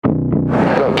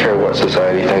what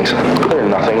society thinks. They're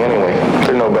nothing anyway.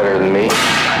 They're no better than me.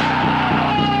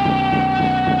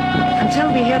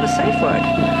 Until we hear the safe word,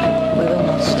 we will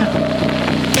not stop.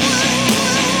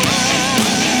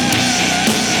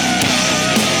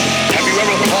 Have you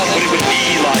ever thought what it would be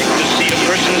like to see a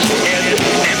person's head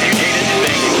amputated?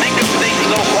 Think of things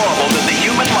so horrible that the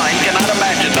human mind cannot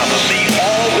imagine them. See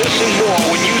all this and more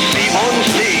when you see on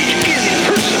stage, in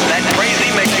person, that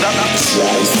crazy mix-up.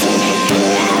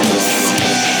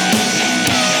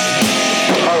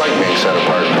 I like being set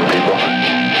apart from people.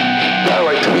 I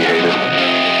like to be hated.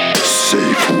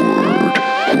 Safe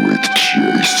Word with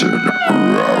Jason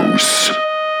Rouse.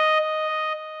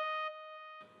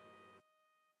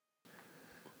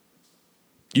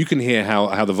 You can hear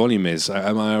how the volume is.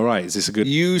 Am I all right? Is this a good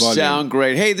You volume? sound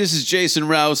great. Hey, this is Jason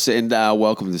Rouse, and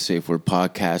welcome to the Safe Word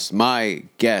Podcast. My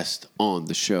guest on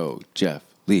the show, Jeff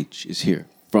Leach, is here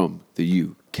from the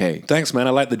UK. Thanks, man. I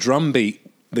like the drum beat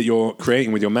that you're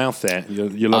creating with your mouth there.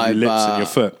 Your lovely lips and your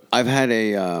foot. I've had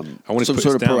a I want to some put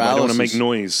sort this of down, but I don't want paralysis. to make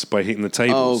noise by hitting the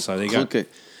table. Oh, so there you go. okay.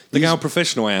 Look how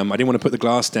professional I am. I didn't want to put the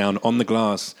glass down on the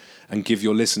glass and give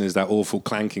your listeners that awful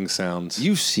clanking sound.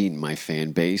 You've seen my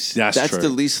fan base. That's That's true. the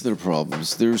least of their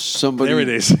problems. There's somebody There it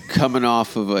is. coming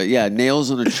off of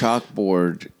nails on a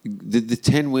chalkboard. The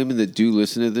 10 women that do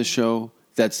listen to this show,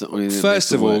 that's the only thing that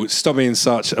First makes of it all, win. stop being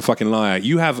such a fucking liar.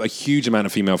 You have a huge amount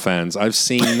of female fans. I've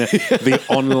seen the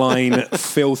online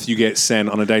filth you get sent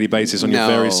on a daily basis on your No.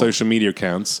 various social media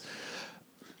accounts.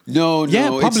 No,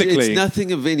 Yeah, it's publicly.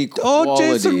 nothing of any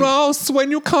quality. Rouse, when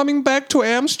you're coming back to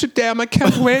Amsterdam, I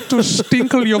can't wait to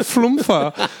stinkle your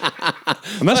flumfer.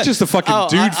 And that's just the fucking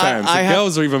dude fans. The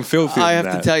girls are even filthier I than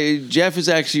have that. to tell you, Jeff is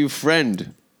actually a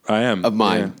friend I am. of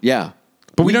mine. Yeah.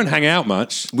 But we don't hang out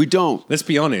much. We don't. Let's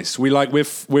be honest. We're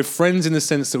friends in the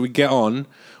sense that we get on.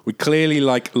 We clearly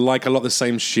like a lot of the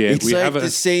same shit. It's we like have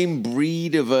the same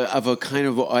breed of a kind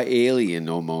of alien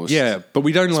almost. yeah, but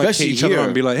we don't like Especially hit each other here. up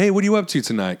and be like, "Hey, what are you up to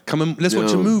tonight? Come and let's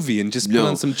watch a No. movie and just put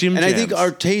on some gym And jams." I think our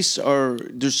tastes are,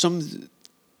 there's some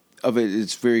of it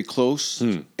it's very close,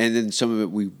 and then some of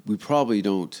it we probably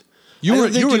don't. you're I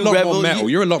don't think a you lot revel- more metal. you-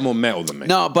 You're a lot more metal than me.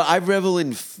 No, but I revel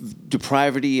in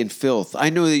depravity and filth. I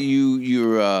know that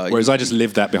you're. Whereas I just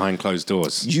live that behind closed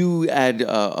doors. You add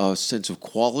a sense of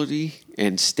quality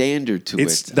and standard to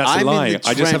it. That's I'm a in lie. the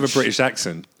I just have a trench. British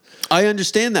accent. I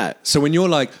understand that. So when you're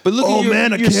like, But look at oh your-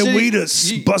 man, I you're can't sitting- wait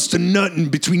to you- bust a nut in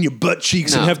between your butt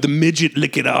cheeks and No. have the midget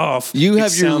lick it off. You It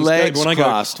have your sounds great. legs When I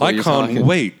crossed go, while I you're can't talking.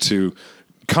 wait to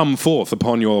come forth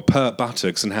upon your pert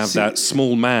buttocks and have that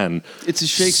small man It's a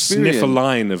Shakespearean. sniff a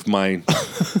line of my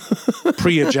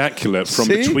pre-ejaculate from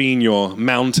See? between your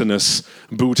mountainous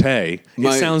bootay.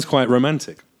 My- It sounds quite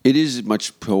romantic. It is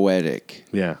much poetic.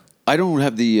 Yeah. I don't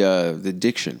have the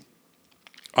diction.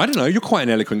 I don't know. You're quite an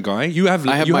eloquent guy. You have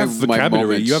I have you my- have my vocabulary.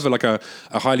 moments. You have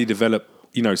a highly developed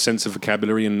sense of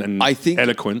vocabulary and I think-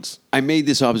 eloquence. I made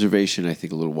this observation, I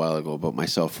think, a little while ago about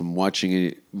myself from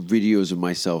watching videos of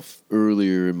myself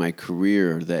earlier in my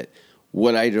career, that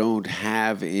what I don't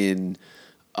have in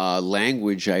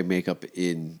language, I make up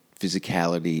in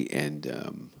physicality and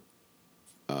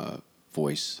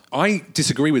voice. I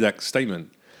disagree with that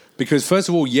statement. Because first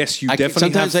of all, yes, you definitely have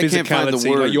sometimes I can't find the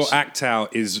physicality. Like your words. act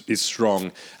out is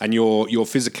strong, and your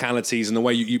physicalities and the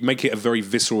way you make it a very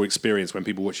visceral experience when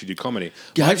people watch you do comedy.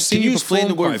 Yeah, I've can seen you you explain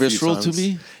perform the word quite a few visceral to times.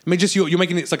 me? I mean, just you're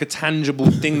making it like a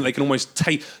tangible thing that they can almost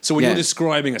taste. So when Yeah. you're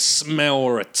describing a smell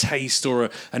or a taste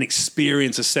or an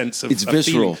experience, a sense of It's a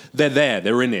visceral. feeling,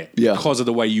 they're in it Yeah. because of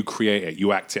the way you create it,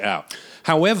 you act it out.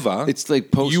 However, It's like you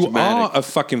post-traumatic. are a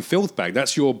fucking filth bag.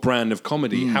 That's your brand of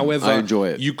comedy. However, I enjoy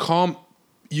it. You can't.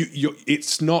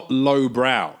 It's not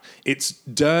lowbrow. It's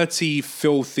dirty,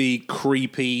 filthy,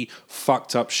 creepy,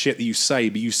 fucked up shit that you say,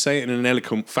 but you say it in an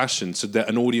eloquent fashion so that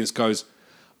an audience goes,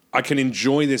 I can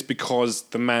enjoy this because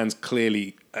the man's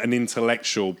clearly an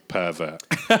intellectual pervert.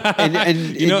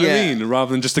 And You know what yeah. I mean?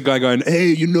 Rather than just a guy going,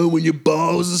 hey, when your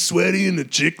balls are sweaty and the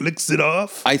chick licks it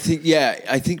off? I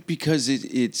think because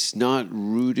it's not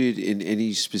rooted in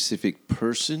any specific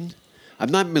person.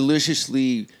 I'm not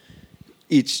maliciously.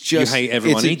 It's just hate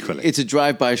everyone it's equally. It's a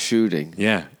drive-by shooting.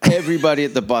 Yeah. Everybody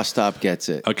at the bus stop gets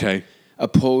it. Okay.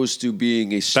 Opposed to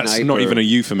being a sniper. That's not even a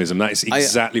euphemism. That's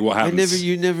exactly what happens.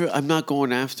 I'm not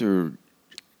going after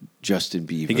Justin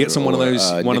Bieber. He gets on one of those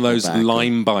Nickelback.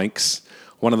 lime bikes,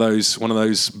 one of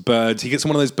those birds. He gets on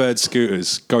one of those bird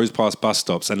scooters, goes past bus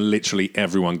stops, and literally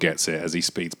everyone gets it as he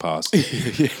speeds past.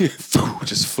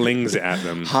 Just flings it at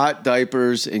them. Hot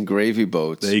diapers and gravy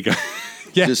boats. There you go.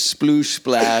 Yeah. Just sploosh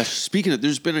splash. Speaking of,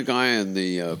 there's been a guy on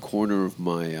the corner of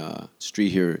my street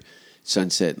here,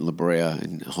 Sunset in La Brea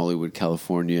in Hollywood,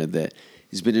 California, that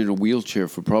He's been in a wheelchair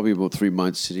for probably about 3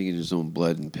 months, sitting in his own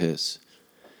blood and piss.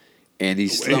 And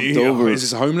he's slumped over. Is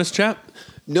this a homeless chap?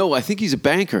 No, I think he's a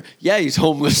banker. Yeah, he's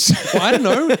homeless. Well, I don't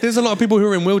know. There's a lot of people who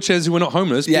are in wheelchairs who are not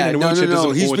homeless. Yeah, Being in a no. wheelchair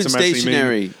doesn't He's been automatically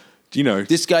stationary. mean, you know.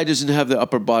 This guy doesn't have the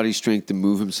upper body strength to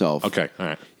move himself. Okay, all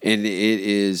right. And it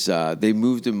is, they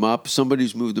moved him up.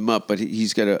 Somebody's moved him up, but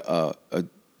he's got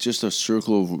just a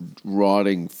circle of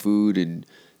rotting food and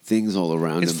things all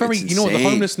around It's him. very, It's you know what, the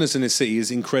insane. homelessness in this city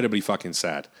is incredibly fucking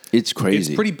sad. It's crazy.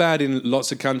 It's pretty bad in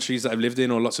lots of countries that I've lived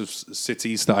in or lots of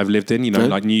cities that I've lived in, you know, Yeah.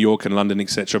 like New York and London,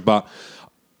 etc. But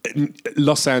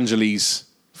Los Angeles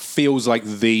feels like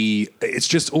it's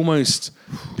just almost,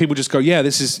 people just go, yeah,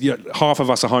 this is, you know, half of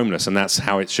us are homeless and that's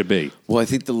how it should be. Well, I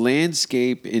think the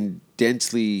landscape in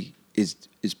densely is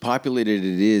populated.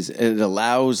 It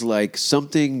allows like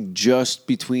something just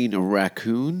between a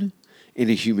raccoon and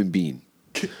a human being.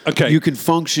 Okay. You can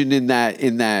function in that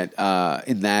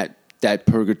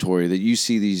purgatory that you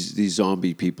see these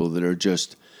zombie people that are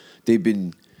just, they've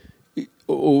been,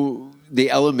 the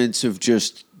elements have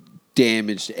just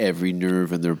damaged every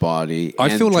nerve in their body. I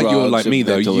and feel like you're drugs like and me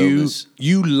though. mental illness.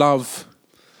 You love,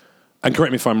 and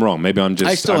correct me if I'm wrong. Maybe I'm just.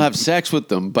 I still have sex with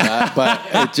them, but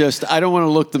it just, I don't want to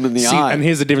look them in the See, eye. and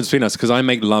here's the difference between us because I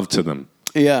make love to them.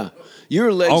 Yeah.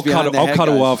 You're legs I'll behind cuddle, the I'll head,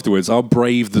 cuddle guys. afterwards. I'll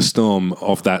brave the storm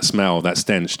of that smell, that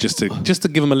stench, just to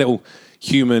give them a little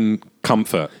human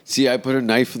comfort. See, I put a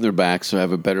knife in their back so I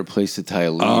have a better place to tie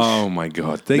a leash. Oh my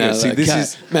god! There you go. See, this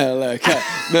is.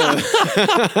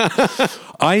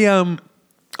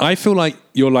 I feel like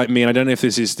you're like me, and I don't know if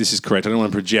this is correct. I don't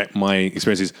want to project my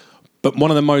experiences, but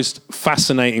one of the most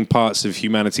fascinating parts of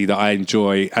humanity that I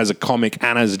enjoy as a comic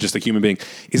and as just a human being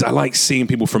is I like seeing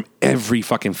people from every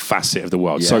fucking facet of the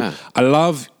world. Yeah. So I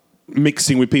love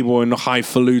mixing with people in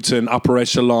highfalutin, upper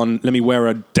echelon. Let me wear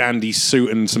a dandy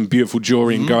suit and some beautiful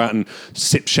jewelry and go out and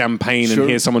sip champagne Sure. and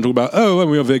hear someone talk about, oh, when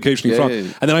we were vacationing in Yeah, France.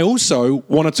 yeah. And then I also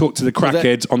want to talk to the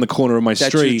crackheads on the corner of my That's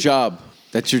street. your job.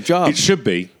 That's your job. It should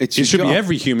be. It's It your should be job.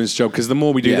 every human's job because the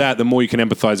more we do Yeah. that, the more you can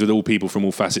empathize with all people from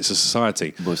all facets of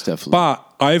society. Most definitely. But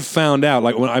I've found out,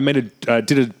 like when I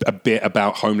did a bit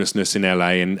about homelessness in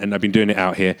LA, and I've been doing it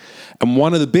out here. And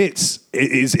one of the bits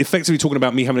is effectively talking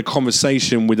about me having a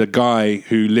conversation with a guy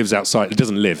who lives outside. He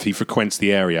doesn't live. He frequents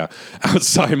the area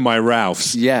outside my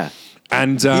Ralph's. Yeah.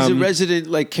 And He's a resident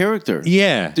like character.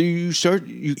 yeah. You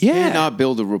Yeah. cannot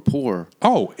build a rapport.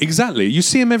 Oh, exactly. You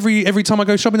see him every time I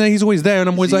go shopping there. He's always there, and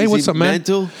I'm always like, "Hey, what's up, man?"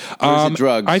 Mental? Or is it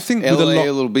drugs? I think with LA, a lot,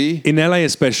 little B? in LA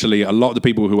especially, a lot of the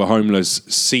people who are homeless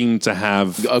seem to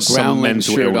have A some groundling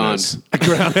mental shirt illness.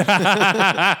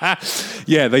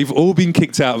 Yeah, they've all been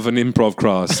kicked out of an improv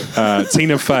class.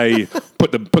 Tina Fey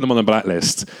put them on the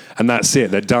blacklist, and that's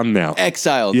it. They're done now.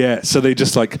 Exiled. Yeah, so they they're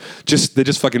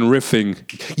just fucking riffing,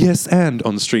 yes, and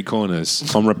on street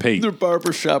corners on repeat. They're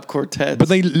barbershop quartets. But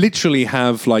they literally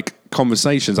have like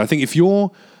conversations. I think if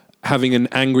you're having an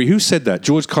angry, who said that?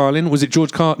 George Carlin? Was it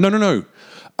George Carlin?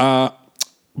 No.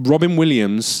 Robin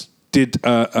Williams did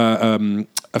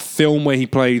a film where he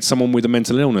played someone with a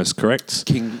mental illness, correct?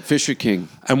 Fisher King.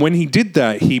 And when he did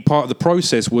that, part of the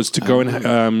process was to go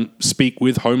and speak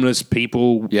with homeless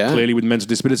people, Yeah. clearly with mental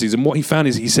disabilities. And what he found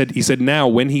is he said now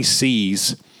when he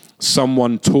sees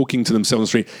someone talking to themselves on the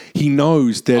street, he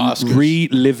knows they're Oscars.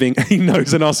 reliving. He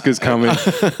knows an Oscar's coming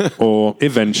or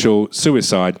eventual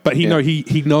suicide. But he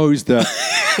knows that.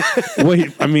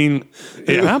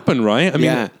 It happened, right? I mean,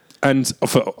 Yeah. and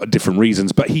for different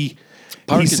reasons. But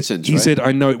Parkinson's, he right? said,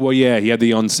 "I know." Well, yeah, he had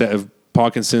the onset of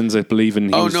Parkinson's, I believe,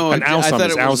 and Oh, no. and I thought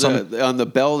it was Alzheimer's. on the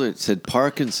bell it said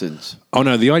Parkinson's. Oh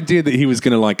no, the idea that he was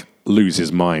going to like lose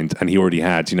his mind, and he already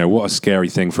had. You know, what a scary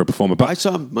thing for a performer. But I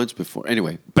saw him months before.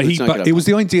 Anyway. But let's not get but up it on was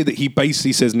the idea that he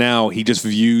basically says now he just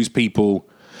views people.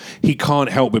 He can't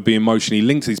help but be emotionally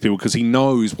linked to these people because he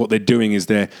knows what they're doing is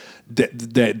they're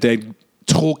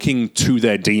talking to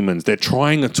their demons. They're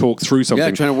trying to talk through something.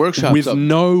 Yeah, trying to workshop with something.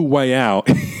 no way out.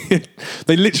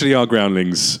 They literally are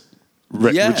groundlings.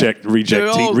 Reject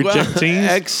teams.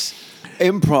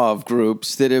 Ex-improv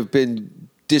groups that have been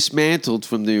dismantled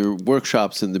from their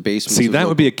workshops in the basement. See, that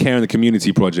would be a care in the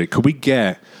community project. Could we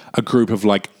get a group of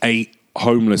like 8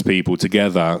 homeless people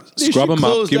together, They scrub should them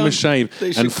up, close give them a down- shave,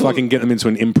 they should and fucking get them into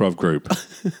an improv group?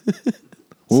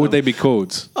 What would they be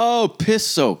called? Oh,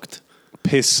 piss-soaked.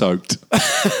 Piss soaked.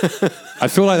 I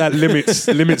feel like that limits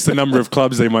the number of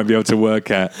clubs they might be able to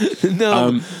work at.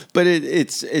 No, but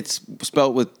it's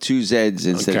spelled with 2 Z's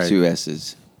instead of Okay. 2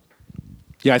 S's.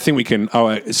 Yeah, I think we can.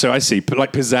 Oh, so I see.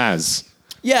 Like pizzazz,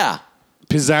 Yeah.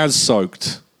 pizzazz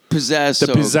soaked. Pizzazz.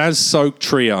 The pizzazz soaked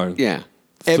trio. Yeah.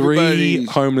 3 Everybody-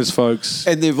 homeless folks.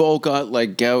 And they've all got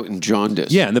like gout and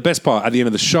jaundice. Yeah, and the best part at the end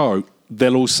of the show,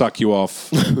 they'll all suck you off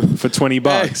for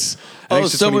 $20. An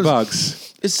extra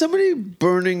 $20. Is somebody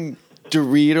burning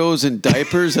Doritos and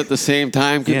diapers at the same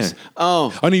time? Yeah.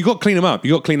 Oh. I know you got to clean them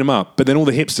up. But then all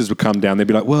the hipsters would come down. They'd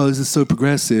be like, "Well, this is so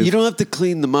progressive." You don't have to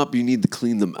clean them up. You need to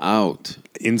clean them out.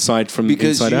 Inside from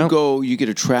Because inside out. you get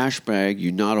a trash bag,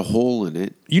 you knot a hole in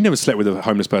it. You never slept with a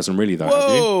homeless person, really, though.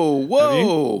 Have you?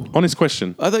 Whoa. Honest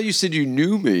question. I thought you said you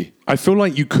knew me. I feel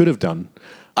like you could have done.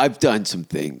 I've done some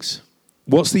things.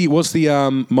 What's the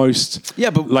most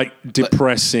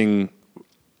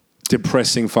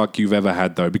depressing fuck you've ever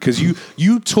had though? Because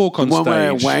you talk on One stage. where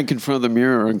I wank in front of the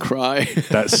mirror and cry.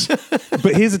 But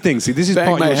here's the thing. See, this is Bang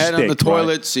part my of your head shtick, on the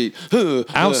toilet right? seat.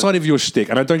 Outside of your shtick,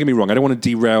 and don't get me wrong, I don't want to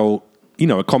derail,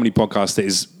 a comedy podcast that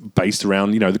is based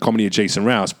around, the comedy of Jason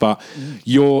Rouse, but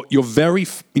you're very,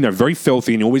 very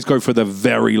filthy, and you always go for the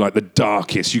very, the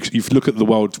darkest. You look at the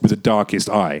world with the darkest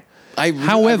eye.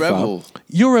 However,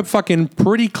 you're a fucking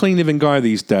pretty clean living guy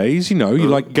these days.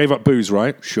 You gave up booze,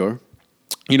 right? Sure.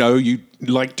 You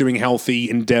like doing healthy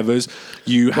endeavors.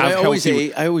 I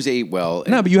always ate well.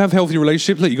 No, but you have healthy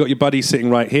relationships. Look, you got your buddy sitting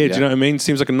right here. Do you know what I mean?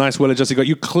 Seems like a nice, well-adjusted guy.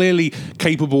 You're clearly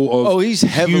capable of. Oh, he's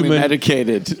heavily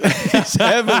medicated. He's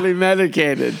heavily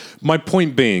medicated. My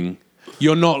point being,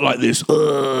 you're not like this,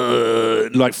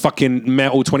 fucking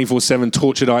metal 24/7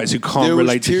 tortured artist who can't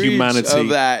relate to humanity. Of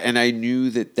that, and I knew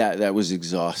that was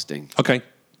exhausting. Okay.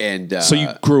 And so you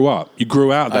grew up. You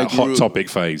grew out of that hot topic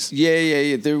phase.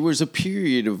 Yeah. There was a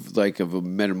period of a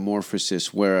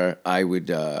metamorphosis where I'd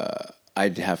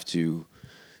have to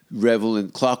revel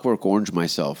in Clockwork Orange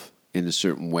myself in a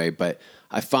certain way. But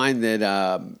I find that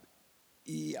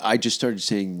I just started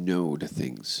saying no to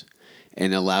things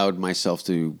and allowed myself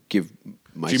to give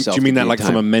myself. Do you mean that time.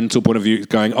 from a mental point of view,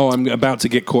 going, "Oh, I'm about to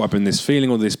get caught up in this feeling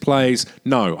or this place"?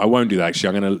 No, I won't do that. Actually,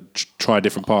 I'm going to try a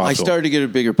different path. I started to get a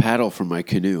bigger paddle for my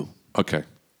canoe. Okay,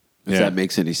 if that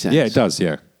makes any sense. Yeah, it does.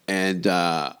 Yeah, and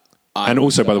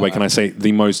also, by the way, can I say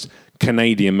the most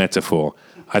Canadian metaphor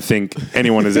I think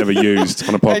anyone has ever used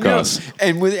on a podcast?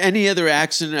 And with any other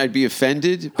accent, I'd be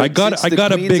offended. I got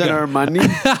a bigger money.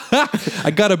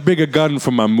 I got a bigger gun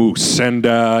for my moose, and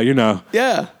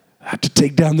yeah. I had to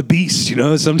take down the beast,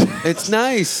 sometimes. It's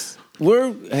nice.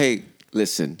 Hey,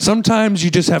 listen. Sometimes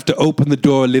you just have to open the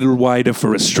door a little wider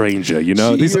for a stranger, You're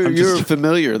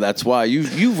familiar, that's why.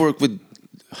 You've worked with,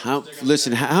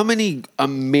 how many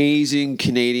amazing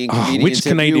Canadian comedians which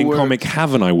Canadian comic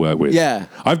haven't I worked with? Yeah.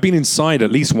 I've been inside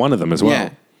at least one of them as well. Yeah.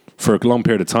 For a long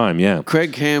period of time, yeah.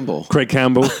 Craig Campbell.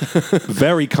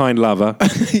 Very kind lover.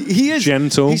 He is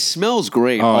gentle. He smells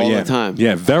great all the time.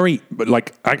 Yeah, very,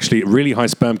 actually, really high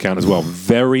sperm count as well.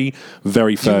 Very,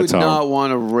 very fertile. You would not want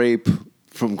to rape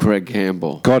from Craig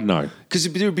Campbell. God, no. Because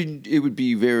it would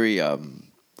be very,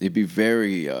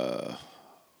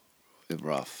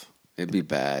 rough. It'd be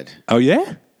bad. Oh,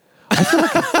 yeah? I feel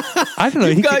like, I don't know.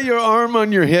 You've got your arm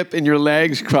on your hip and your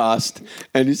legs crossed,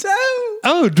 and he's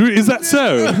is that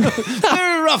so?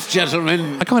 Very rough,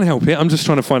 gentlemen. I can't help it. I'm just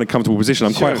trying to find a comfortable position.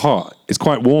 I'm quite hot. It's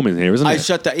quite warm in here, isn't it? I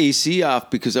shut the AC off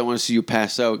because I want to see you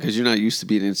pass out because you're not used to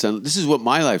being in sunlight. This is what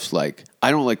my life's like. I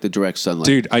don't like the direct sunlight.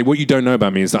 Dude, what you don't know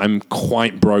about me is that I'm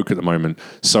quite broke at the moment.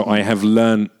 So I have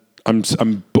learned. I'm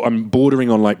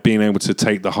bordering on being able to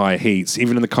take the higher heats.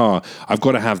 Even in the car, I've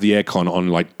got to have the aircon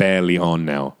on barely on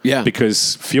now. Yeah.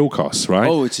 Because fuel costs, right?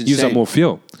 Oh, it's insane. Use up more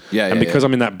fuel. Yeah, and because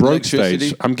I'm in that broke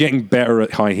stage, I'm getting better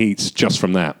at high heats just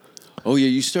from that. Oh, yeah,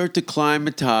 you start to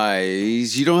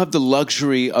climatize. You don't have the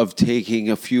luxury of taking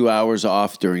a few hours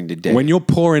off during the day. When you're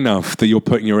poor enough that you're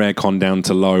putting your aircon down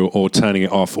to low or turning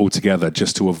it off altogether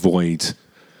just to avoid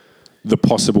the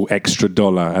possible extra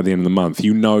dollar at the end of the month,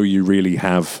 you really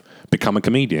have become a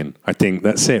comedian. I think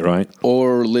that's it, right?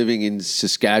 Or living in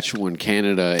Saskatchewan,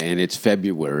 Canada, and it's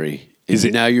February. Is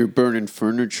it? Now you're burning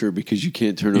furniture because you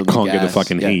can't turn on the gas. You can't get the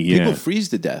fucking heat, yeah. People freeze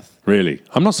to death. Really?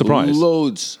 I'm not surprised.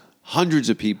 Loads. Hundreds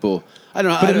of people. I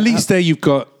don't know. But at least there you've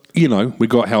got, we've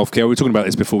got healthcare. We were talking about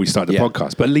this before we started the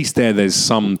podcast. But at least there's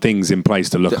some things in place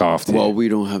to look after. Well, we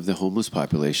don't have the homeless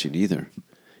population either.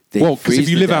 Because if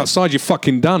you live outside, you're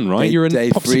fucking done, right?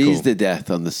 They freeze to death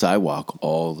on the sidewalk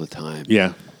all the time.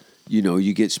 Yeah.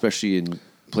 You get, especially in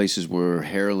places where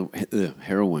heroin.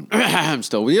 I'm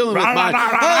still dealing with mine.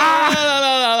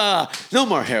 No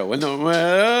more heroin. No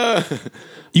more.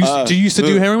 Do you used to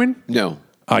do heroin? No.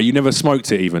 You never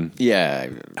smoked it even? Yeah.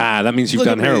 That means you've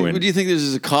done heroin. What do you think this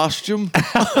is, a costume?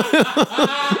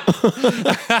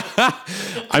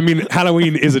 I mean,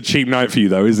 Halloween is a cheap night for you,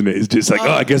 though, isn't it? It's just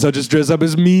I guess I'll just dress up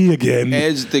as me again.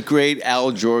 As the great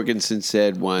Al Jorgensen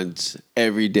said once,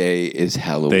 every day is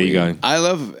Halloween. There you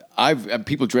go.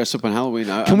 People dress up on Halloween.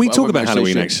 Can we talk about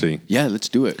Halloween, actually? Yeah, let's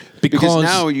do it. Because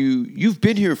now you've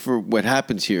been here for what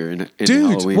happens here in dude,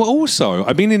 Halloween. well, also,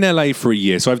 I've been in LA for a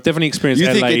year, so I've definitely experienced you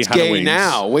LA think it's Halloween. gay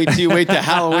now? Wait till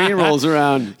Halloween rolls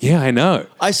around. Yeah, I know.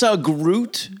 I saw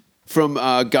Groot from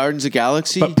Guardians of the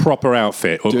Galaxy. But proper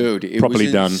outfit. Or dude, it properly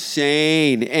was done.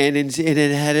 insane. And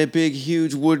it had a big,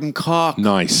 huge wooden cock.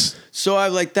 Nice. So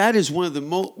I'm like, that is one of the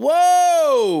most...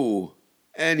 Whoa!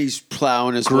 And he's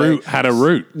plowing his Groot way. had a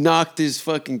root. Knocked his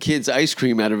fucking kid's ice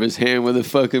cream out of his hand with a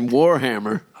fucking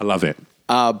warhammer. I love it.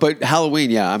 But Halloween,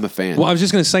 yeah, I'm a fan. Well, I was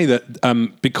just going to say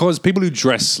that because people who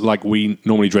dress like we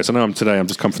normally dress, I know I'm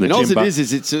just come from the and gym, all but it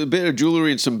is it's a bit of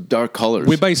jewelry and some dark colors.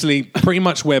 we basically pretty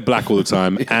much wear black all the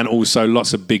time and also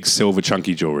lots of big silver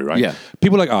chunky jewelry, right? Yeah.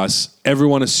 People like us,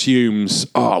 everyone assumes,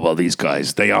 oh, well, these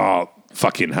guys, they are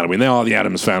fucking Halloween. They are the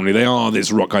Addams Family. They are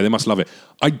this rock guy. They must love it.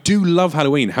 I do love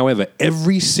Halloween. However,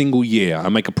 every single year, I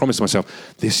make a promise to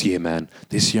myself, this year, man,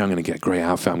 this year I'm going to get a great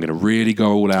outfit. I'm going to really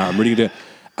go all out. I'm really going to...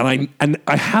 And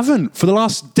I haven't. For the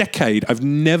last decade, I've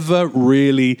never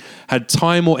really had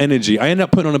time or energy. I end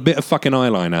up putting on a bit of fucking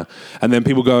eyeliner, and then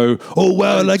people go, oh,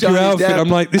 well, I like your outfit. I'm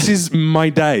like, this is my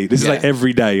day. This is like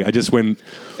every day. I just went...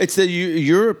 It's that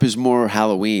Europe is more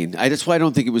Halloween. That's why I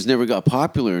don't think it never got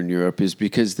popular in Europe, is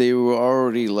because they were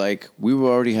already we were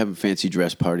already having fancy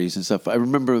dress parties and stuff. I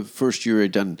remember the first year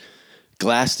I'd done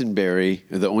Glastonbury,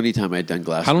 the only time I'd done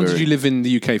Glastonbury. How long did you live in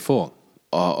the UK for?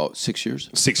 6 years.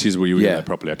 6 years were you there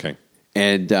properly, okay.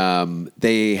 And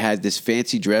they had this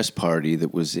fancy dress party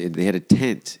they had a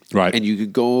tent. Right. And you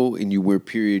could go and you wear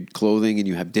period clothing and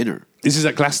you have dinner. This is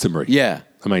at Glastonbury? Yeah.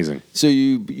 Amazing. So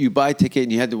you buy a ticket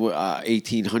and you had the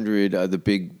 1,800, the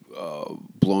big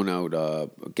blown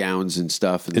out gowns and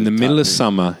stuff. In the middle of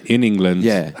summer in England,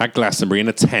 at Glastonbury, in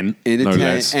a tent,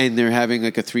 less. And they're having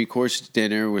like a 3-course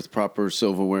dinner with proper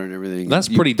silverware and everything. That's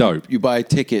pretty dope. You buy a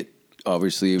ticket.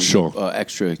 Obviously,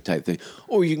 extra type thing.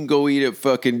 Or you can go eat at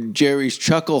fucking Jerry's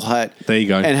Chuckle Hut. There you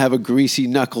go. And have a greasy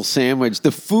knuckle sandwich.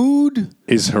 The food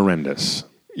is horrendous.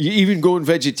 You even going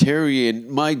vegetarian.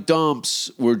 My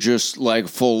dumps were just like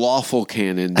falafel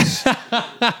cannons.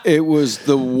 It was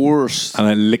the worst. And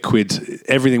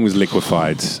everything was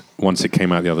liquefied once it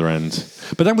came out the other end.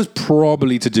 But that was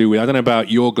probably to do with, I don't know about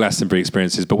your Glastonbury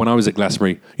experiences, but when I was at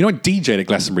Glastonbury, I DJ'd at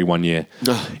Glastonbury one year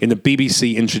in the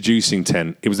BBC introducing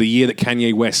tent. It was the year that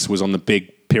Kanye West was on the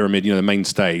big pyramid, the main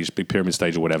stage, big pyramid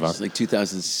stage or whatever. It's like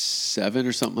 2007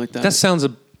 or something like that. That sounds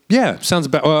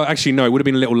about, well, actually, no, it would have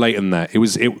been a little later than that.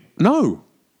 No,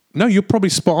 you're probably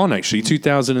spot on, actually,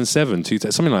 2007,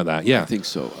 something like that, yeah. I think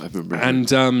so, I remember.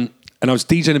 And I was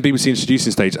DJing the BBC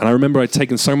introducing stage, and I remember I'd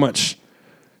taken so much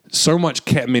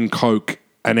ketamine, coke,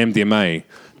 and MDMA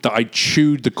that I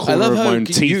chewed the corner of my own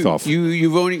teeth off.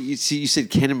 You said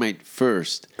ketamine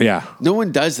first. Yeah. No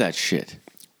one does that shit.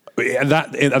 At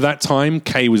that time,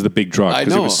 K was the big drug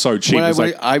because it was so cheap.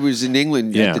 I was in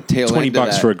England at the tail end of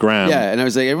 $20 for a gram. Yeah, and I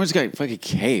was like, everyone's got fucking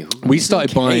K. We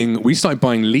started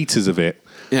buying liters of it.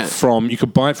 Yeah. You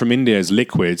could buy it from India as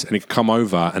liquids, and it could come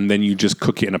over, and then you just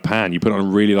cook it in a pan. You put it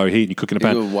on really low heat, and you cook it in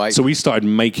a pan. So we started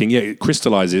making, it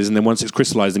crystallizes, and then once it's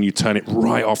crystallized, then you turn it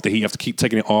right off the heat. You have to keep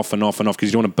taking it off and off and off because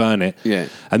you don't want to burn it. Yeah.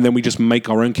 And then we just make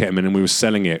our own ketamine, and we were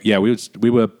selling it. Yeah, we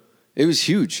were. It was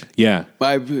huge. Yeah. But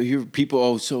I hear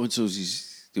people,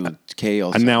 so-and-so's doing K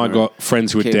also. And now I got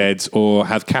friends who are dead or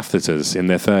have catheters in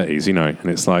their 30s, and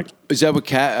it's like... Is that what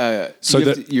ketamine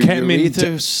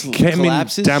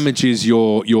damages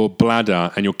your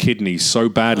bladder and your kidneys so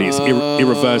badly, it's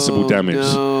irreversible damage.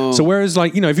 No. So whereas,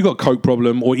 if you've got a coke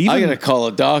problem or even... I gotta call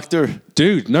a doctor.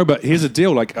 Dude, no, but here's the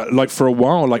deal. Like for a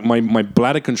while, my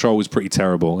bladder control was pretty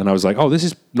terrible. And I was like, oh, this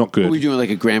is not good. What were you doing, like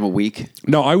a gram a week?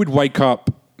 No, I would wake up...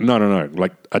 No,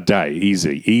 like a day,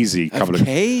 easy.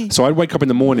 Okay. So I'd wake up in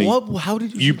the morning. What? How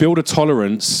did you? You build a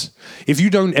tolerance. If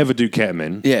you don't ever do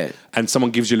ketamine, and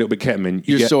someone gives you a little bit of ketamine,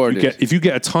 you're sorted. If you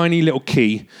get a tiny little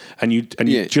key and you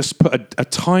just put a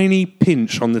tiny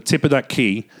pinch on the tip of that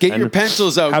key, get your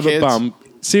pencils out, have kids. a bump.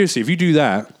 Seriously, if you do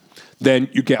that, then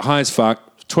you get high as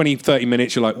fuck. 20, 30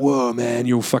 minutes, you're like, whoa, man,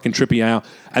 you're fucking trippy out,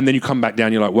 and then you come back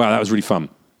down, you're like, wow, that was really fun.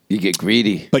 You get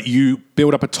greedy. But you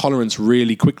build up a tolerance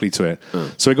really quickly to it.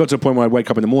 So it got to a point where I'd wake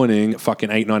up in the morning,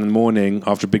 fucking 8, 9 in the morning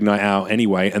after a big night out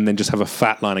anyway, and then just have a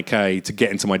fat line of K to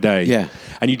get into my day. Yeah.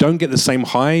 And you don't get the same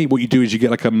high. What you do is you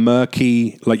get like a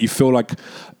murky, it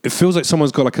feels like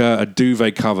someone's got like a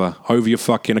duvet cover over your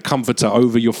fucking, a comforter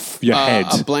over your head.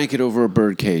 A blanket over a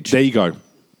bird cage. There you go.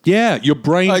 Yeah, your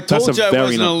brain. I told that's you I very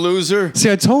wasn't a loser.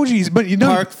 See, I told you, but you know.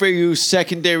 Parkview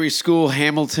Secondary School,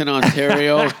 Hamilton,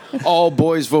 Ontario. All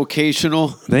boys vocational.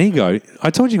 There you go. I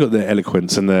told you got the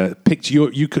eloquence and the picture.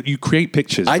 You create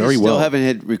pictures I very just well. still haven't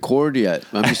hit record yet.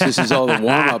 This is all the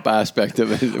warm up aspect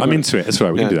of it. I'm into it. That's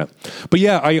right. We can do that. But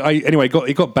yeah, anyway,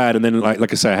 it got bad, and then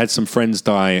like I say, I had some friends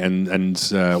die, and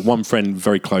one friend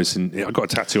very close, and I got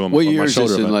a tattoo on, What on year my is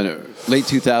shoulder. this of in her. late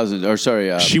 2000? Or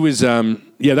sorry, She was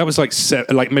that was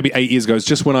like maybe 8 years ago. It's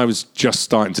just when I was just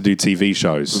starting to do TV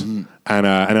shows, and then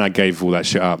I gave all that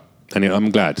shit up, and I'm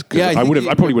glad. 'Cause I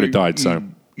probably would have died. So.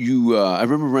 I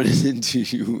remember running into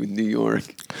you in New York.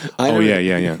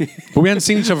 Yeah. But we hadn't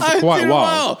seen each other for quite a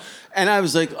while. And I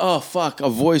was like, oh, fuck, a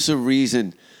voice of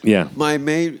reason. Yeah. My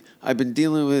mate, I've been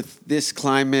dealing with this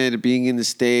climate, being in the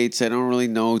States. I don't really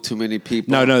know too many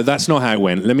people. No, that's not how it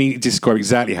went. Let me describe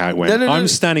exactly how it went. No. I'm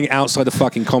standing outside the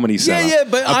fucking comedy cellar. Yeah,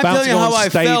 but I'm about telling to you go how on I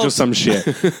stage felt. or some shit.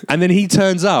 And then he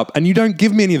turns up, and you don't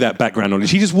give me any of that background knowledge.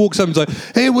 He just walks up and is like,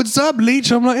 hey, what's up,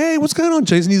 Leech? I'm like, hey, what's going on,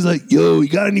 Jason? He's like, yo, you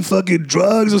got any fucking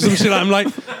drugs or some shit? I'm like,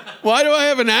 Why do I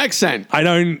have an accent? I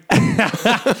don't.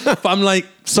 But I'm like,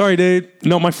 sorry, dude,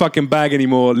 not my fucking bag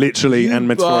anymore, literally and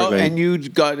metaphorically. And you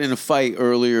got in a fight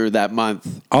earlier that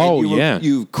month. Oh, and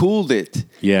you cooled it.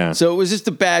 Yeah. So it was just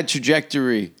a bad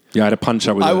trajectory. Yeah, I had to punch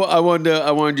up with it. I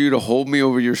wanted you to hold me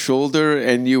over your shoulder,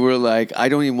 and you were like, I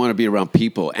don't even want to be around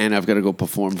people, and I've got to go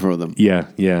perform for them.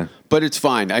 Yeah. But it's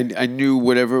fine. I knew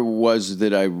whatever it was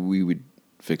that we would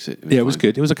fix it. It was fine.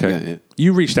 good. It was okay. Yeah.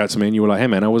 You reached out to me and you were like, "Hey,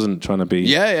 man, I wasn't trying to be."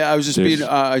 Yeah. I was just Dude. being.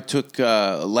 I took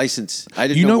a license. I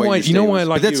didn't You know why. why? You know why I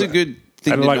like But that's you? a good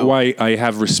thing. And to like know. why I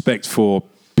have respect for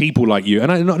people like you,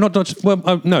 and I not just,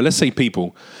 no, let's say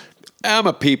people. I'm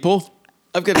a people.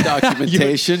 I've got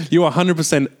documentation. You're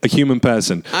 100% a human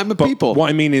person. I'm a But people. What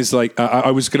I mean is, like, I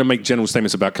was going to make general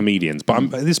statements about comedians, but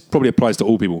this probably applies to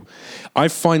all people. I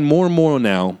find more and more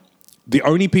now, the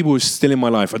only people who are still in my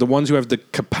life are the ones who have the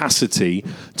capacity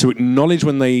to acknowledge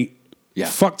when they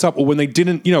fucked up or when they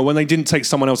didn't, when they didn't take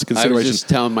someone else into consideration. I was just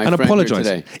telling my and friend here apologize.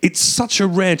 today. It's such a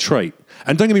rare trait.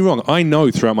 And don't get me wrong, I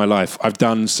know throughout my life I've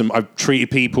treated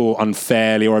people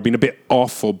unfairly, or I've been a bit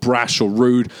off or brash or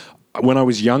rude. When I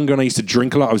was younger and I used to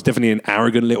drink a lot, I was definitely an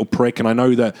arrogant little prick. And I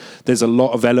know that there's a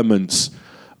lot of elements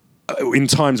in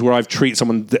times where I've treated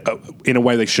someone in a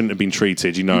way they shouldn't have been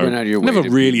treated. You went out of your way never to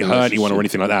really be hurt anyone or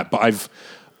anything like that. But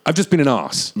I've just been an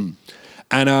arse.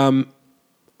 And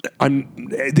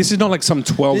this is not like some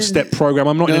 12-step program.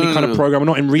 I'm not in any kind of program. I'm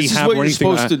not in rehab This is what or you're anything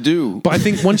like supposed that. to do. But I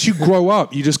think once you grow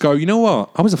up, you just go, you know what?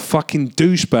 I was a fucking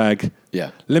douchebag.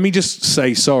 Yeah. Let me just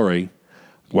say sorry.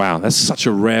 Wow, that's such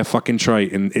a rare fucking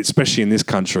trait, especially in this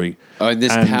country. Oh, in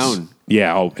this town.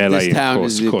 Yeah, LA, This town of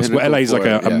is the course. Well, pinnacle LA is like for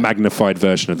it, a magnified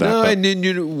version of that. No, but- and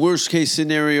then worst case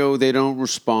scenario, they don't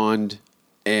respond,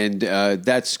 and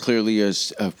that's clearly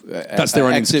That's their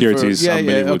own exit insecurities, Yeah,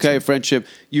 unbelievable okay, to- friendship.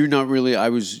 You're not really. I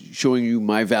was showing you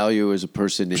my value as a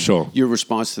person. And Sure. Your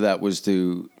response to that was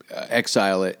to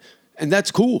exile it, and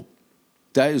that's cool.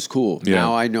 That is cool. Yeah.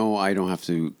 Now I know I don't have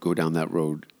to go down that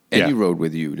road. Any Yeah. road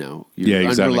with you now. You're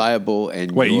exactly. unreliable,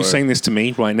 and Wait, are you you're- saying this to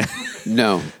me right now?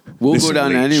 No, we'll This go is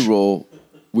down any Leech. roll.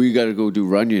 We got to go do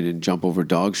Runyon and jump over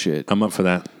dog shit. I'm up for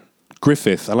that.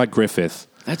 Griffith. I like Griffith.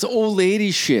 That's old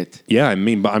lady shit. Yeah,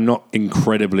 but I'm not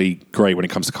incredibly great when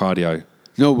it comes to cardio.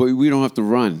 No, but we don't have to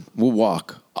run. We'll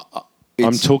walk.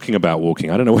 I'm talking about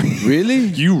walking. I don't know. Really?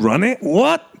 You run it?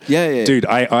 What? Yeah. Dude,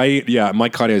 my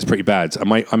cardio is pretty bad.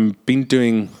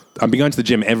 I've been going to the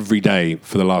gym every day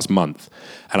for the last month,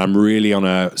 and I'm really on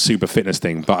a super fitness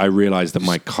thing. But I realize that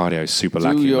my cardio is super Do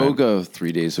lacking. man. yoga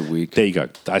 3 days a week. There you go.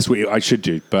 That's what I should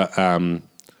do. But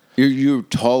You're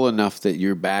tall enough that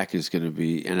your back is going to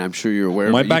be, and I'm sure you're aware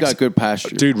of my it. You back's got good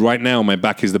posture. dude. Right now, my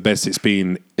back is the best it's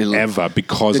been ever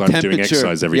because the I'm doing temperature.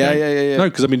 exercise every day. Yeah. No,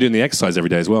 because I've been doing the exercise every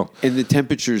day as well. And the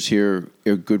temperatures here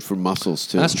are good for muscles,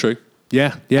 too. That's true.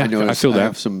 Yeah. I noticed feel I that.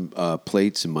 have some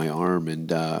plates in my arm,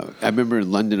 and I remember in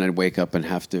London I'd wake up and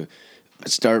have to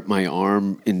start my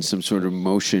arm in some sort of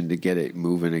motion to get it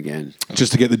moving again.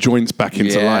 Just to get the joints back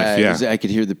into life. Yeah. 'cause I could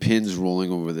hear the pins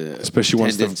rolling over the Especially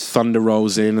once the tendons. thunder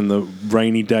rolls in and the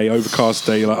rainy day, overcast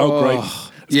day, you're like, oh, great.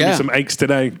 There's gonna be some aches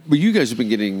today. But you guys have been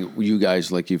getting,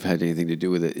 like you've had anything to do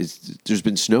with it. There's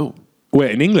been snow. Where,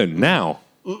 in England? Now?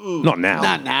 Not now.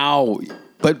 Not now.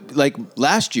 But like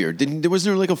last year, wasn't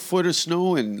there like a foot of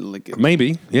snow and like?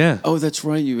 Maybe, yeah. Oh, that's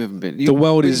right. You haven't been. The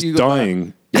world is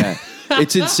dying. Yeah,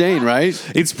 it's insane, right?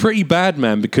 It's pretty bad,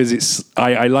 man, because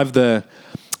I love the...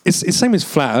 It's same as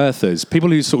flat earthers. People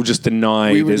who sort of just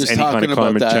deny We were there's just any kind talking of about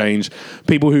climate that. change.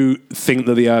 People who think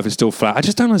that the earth is still flat. I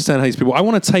just don't understand how these people... I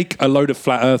want to take a load of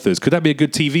flat earthers. Could that be a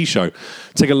good TV show?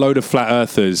 Take a load of flat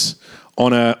earthers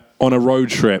on a road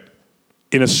trip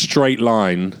in a straight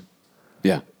line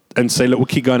Yeah. and say, look, we'll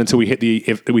keep going until we hit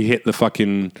the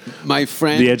fucking My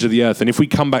friend, the edge of the earth. And if we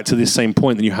come back to this same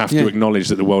point, then you have Yeah. to acknowledge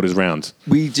that the world is round.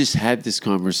 we just had this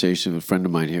conversation with a friend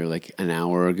of mine here like an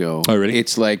hour ago. Oh, really?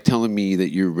 It's like telling me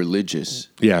that you're religious.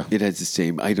 Yeah. It has the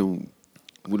same. I don't.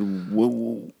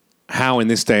 What, How in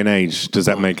this day and age does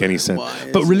that make any sense? Why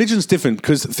is But it- religion's different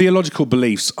because theological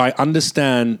beliefs, I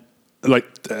understand, like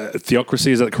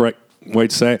theocracy, is that the correct way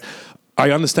to say it? I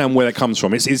understand where that comes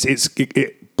from.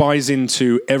 It buys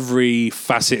into every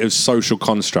facet of social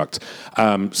construct.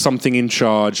 Something in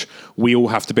charge, we all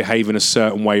have to behave in a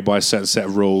certain way by a certain set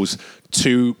of rules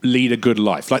to lead a good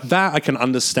life. Like that, I can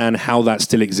understand how that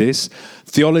still exists.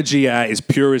 Theology at its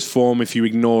purest form, if you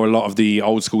ignore a lot of the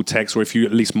old school texts, or if you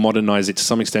at least modernize it to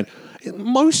some extent,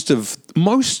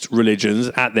 most religions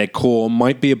at their core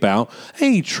might be about,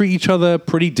 hey, treat each other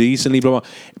pretty decently, blah, blah.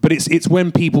 But it's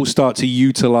when people start to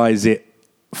utilize it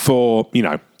for,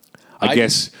 I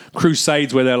guess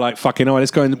crusades where they're like, fucking, oh,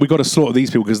 let's go and we got to slaughter these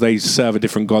people because they serve a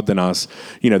different god than us.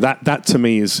 That to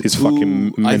me is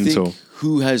fucking I mental. think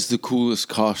who has the coolest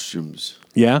costumes?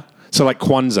 Yeah. So like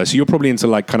Kwanzaa. So you're probably into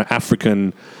like kind of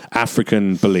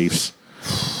African beliefs.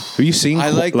 Have you seen I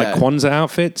like that. Kwanzaa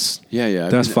outfits? Yeah.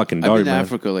 That's fucking dope, I've been to man.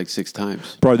 Africa like 6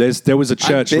 times. Bro, there was a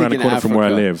church big around the in corner from where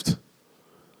I Africa. lived.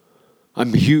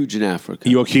 I'm huge in Africa.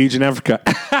 You're huge in Africa.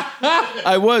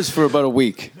 I was for about a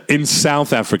week. In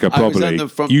South Africa, I was on probably. the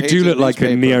front You page do of look the like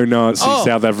a newspaper. neo-Nazi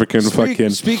South African fucking...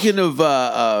 Speaking of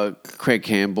Craig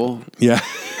Campbell, Yeah.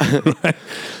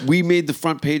 we made the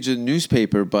front page of the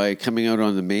newspaper by coming out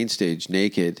on the main stage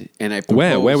naked, and I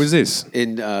proposed Where was this?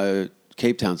 In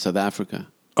Cape Town, South Africa.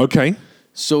 Okay.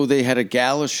 So they had a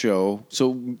gala show.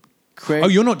 So Craig, Oh,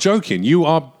 you're not joking. You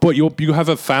have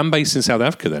a fan base in South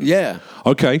Africa then? yeah.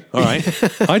 Okay, all right.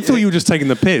 I thought you were just taking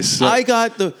the piss. I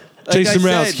got the like Jason I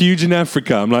Rouse, said, huge in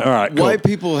Africa. I'm like, all right, cool. Why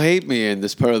people hate me in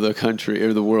this part of the country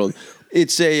or the world?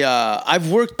 It's I've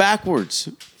worked backwards.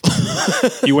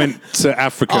 You went to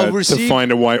Africa I'll to receive-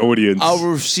 find a white audience. I'll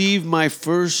receive my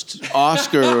first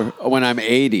Oscar when I'm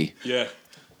 80. Yeah.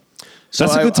 So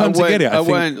That's a good time to get it. I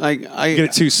think I get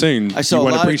it too soon. I you saw a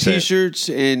won't lot of appreciate it. T-shirts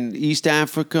in East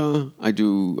Africa. I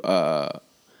do,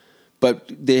 but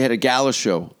they had a gala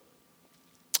show.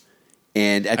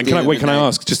 And at And the can end I of the I night-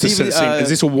 ask, just to Stevie, set the scene, is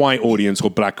this a white audience or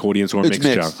black audience or a it's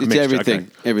mixture? mixed. A It's mixture, everything.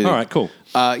 okay. Everything. All right, cool.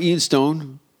 Ian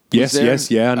Stone. Yes, was there.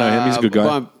 yes, yeah, I know him. He's a good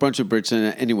guy. Bunch of Brits in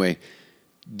it. Anyway,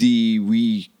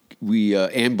 we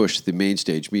ambushed the main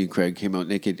stage. Me and Craig came out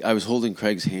naked. I was holding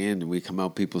Craig's hand, and we come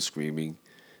out, people screaming.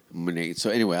 So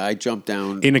anyway, I jumped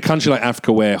down. In a country like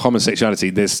Africa where homosexuality,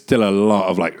 there's still a lot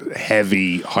of like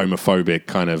heavy homophobic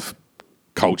kind of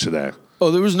culture there.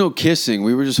 Oh, there was no kissing.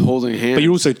 We were just holding hands. But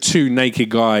you're also two naked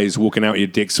guys walking out with your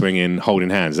dick swinging, holding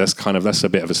hands. That's a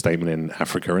bit of a statement in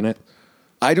Africa, isn't it?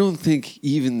 I don't think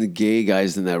even the gay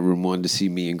guys in that room wanted to see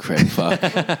me and Craig fuck.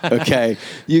 Okay,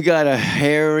 you got a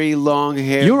hairy,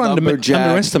 long-haired You're lumberjack.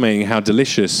 underestimating how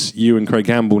delicious you and Craig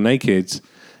Campbell naked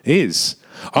is.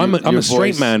 I'm Your a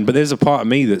straight voice. man, but there's a part of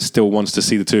me that still wants to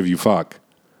see the two of you fuck.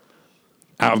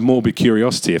 Out of morbid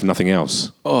curiosity, if nothing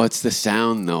else. Oh, it's the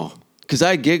sound though, because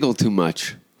I giggle too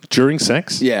much. During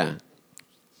sex? Yeah,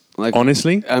 like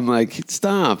Honestly? I'm like,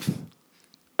 stop.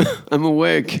 I'm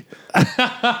awake.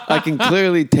 I can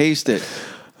clearly taste it.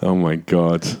 Oh my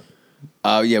God.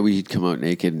 Yeah, we'd come out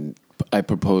naked, and I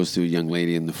proposed to a young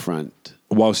lady in the front.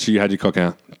 Whilst you had your cock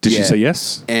out. Did she Yeah. say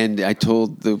yes? And I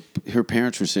told her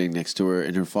parents were sitting next to her,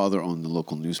 and her father owned the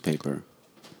local newspaper.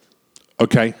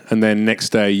 Okay. And then next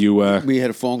day you We had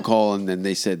a phone call, and then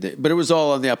they said that, but it was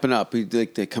all on the up and up. He'd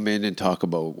like to come in and talk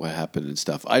about what happened and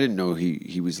stuff. I didn't know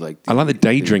he was like. I like the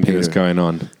day they drinking paid that's her. going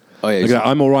on. Oh yeah, Look at that.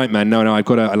 I'm all right, man. No, I've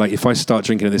got to like. If I start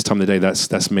drinking at this time of the day,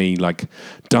 that's me like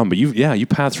done. But you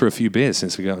powered through a few beers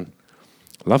since we got.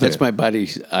 Love That's it. my buddy.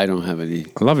 I don't have any.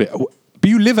 I love it. But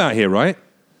you live out here, right?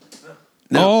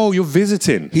 No. Oh, you're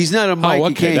visiting. He's not a mic. Oh, You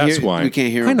okay, can't that's hear- why. we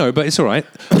can't hear I him. know, but it's all right.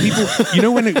 People,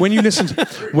 when you listen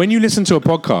to a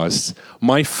podcast,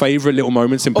 my favorite little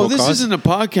moments in Oh, podcasts. this isn't a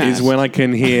podcast. Is when I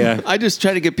can hear. I just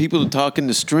try to get people to talk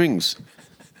into strings.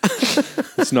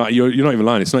 It's not. You're not even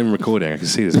lying. It's not even recording. I can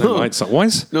see this. No.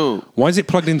 No. Why is it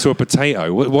plugged into a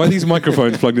potato? Why are these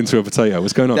microphones plugged into a potato?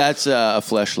 What's going on? That's a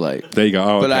fleshlight. There you go.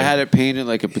 Oh, But I okay. had it painted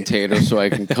like a potato so I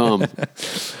can come.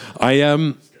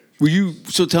 I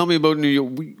So tell me about New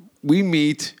York. We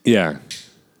meet yeah.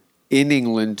 in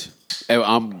England.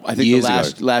 I think Years the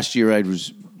ago. last year I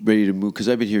was ready to move because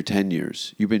I've been here 10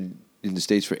 years. You've been in the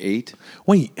States for 8?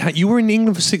 Wait, you were in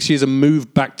England for 6 years and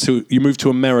moved to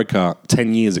America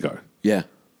 10 years ago. Yeah.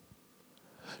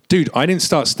 Dude, I didn't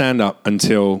start stand up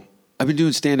until I've been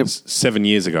doing stand-up 7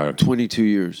 years ago. 22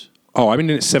 years. Oh, I've been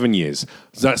doing it 7 years.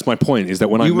 That's my point, is that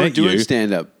when I You met weren't doing you...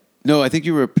 stand-up. No, I think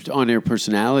you were an on-air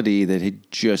personality that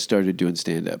had just started doing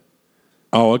stand-up.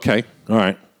 Oh, okay. All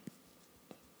right.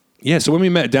 Yeah, so when we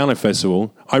met at Download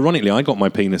Festival, ironically, I got my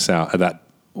penis out at that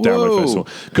Download Whoa. Festival.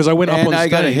 Because I went up on And stage. I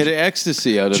got a hit of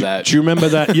ecstasy out of that. Do you remember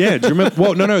that? Yeah. Do you remember?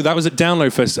 Well, no. That was at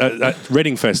Download Fest at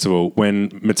Reading Festival when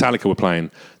Metallica were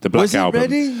playing the Black Was it Album.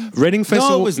 Reading? Festival.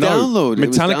 No, it was Download. It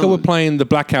was Metallica were Download. playing the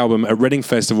Black Album at Reading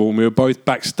Festival, and we were both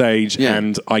backstage. Yeah.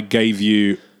 And I gave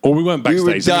you, or we weren't We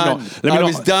were backstage. done. I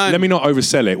was done. Let me not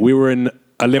oversell it. We were in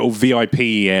a little VIP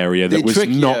area that They was trick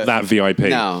not you. that VIP.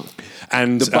 No.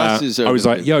 And The buses are I was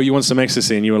like, the- "Yo, you want some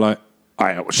ecstasy?" And you were like,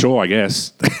 "Sure, I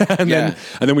guess." and Yeah.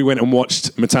 then we went and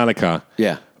watched Metallica.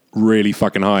 Yeah. Really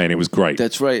fucking high, and it was great.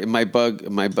 That's right. And my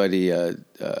buddy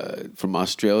from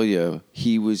Australia,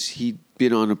 he'd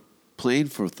been on a plane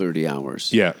for 30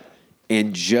 hours. Yeah.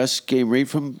 And just came right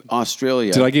from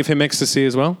Australia. Did I give him ecstasy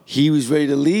as well? He was ready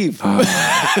to leave.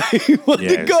 He wanted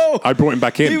to Yes. go. I brought him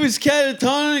back in. He was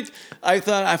catatonic. I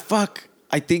thought,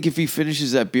 I think if he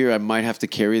finishes that beer, I might have to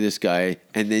carry this guy.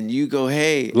 And then you go,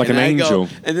 hey. Like and an I go- angel.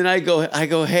 and then I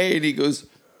go, hey. And he goes,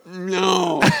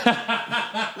 no.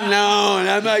 No. And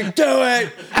I'm like, do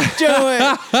it.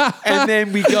 And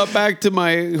then we got back to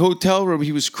my hotel room.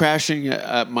 He was crashing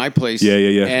at my place. Yeah.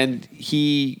 And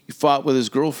he fought with his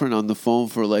girlfriend on the phone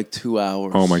for like 2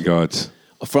 hours. Oh my God.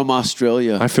 From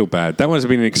Australia. I feel bad. That must have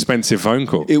been an expensive phone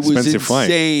call. It was expensive flight.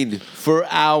 insane for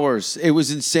hours. It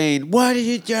was insane. What are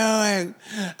you doing?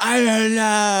 I don't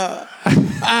know.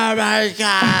 Oh my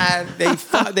God.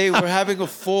 They were having a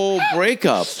full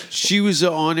breakup. She was an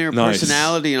on-air Nice.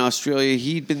 personality in Australia.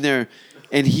 He'd been there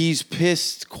and he's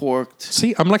pissed, corked.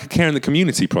 See, I'm like a care in the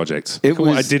community project. It Look at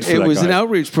what was, I did for it that was guy. an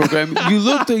outreach program. You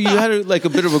looked, you had like a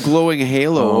bit of a glowing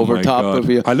halo Oh over my top God. of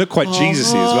you. I look quite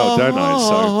Jesus-y as well, don't I?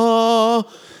 So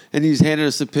And he's handed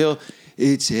us a pill.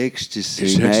 It's ecstasy,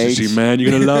 it's mate. ecstasy, man.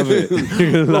 You're gonna love it.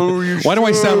 You're gonna love it. Why do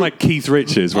I sound like Keith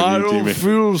Richards when I you do don't me?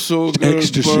 feel so good.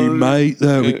 Ecstasy, buddy. mate.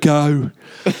 There we go.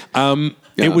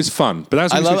 It was fun, but that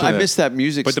was I miss that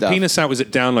music But stuff. the Penis Out was at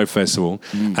Download Festival,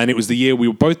 and it was the year we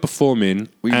were both performing.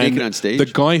 Were you and naked on stage? The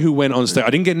guy who went on stage, I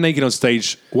didn't get naked on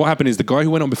stage. What happened is the guy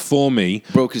who went on before me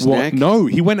Broke his neck? No,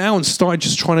 he went out and started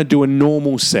just trying to do a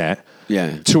normal set.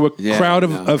 Yeah. To a Yeah, crowd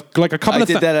no. of like a couple I of.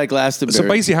 did that at Glastonbury. So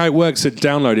basically, how it works at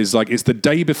Download is like it's the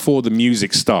day before the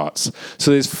music starts.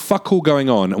 So there's fuck all going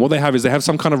on, and what they have is they have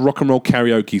some kind of rock and roll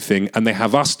karaoke thing, and they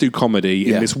have us do comedy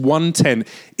Yeah. in this one tent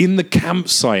in the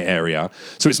campsite area.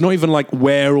 So it's not even like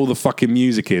where all the fucking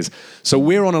music is. So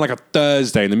we're on like a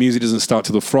Thursday, and the music doesn't start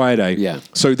till the Friday. Yeah.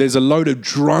 So there's a load of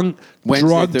drugged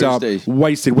Thursday. up,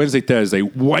 wasted Wednesday, Thursday,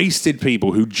 wasted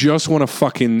people who just want to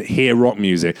fucking hear rock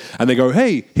music, and they go,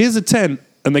 "Hey, here's a tent."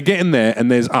 And they get in there, and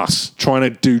there's us trying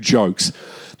to do jokes.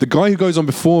 The guy who goes on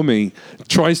before me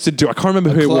tries to do. I can't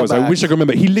remember who it club was. I act. wish I could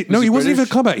remember. Was He he wasn't even a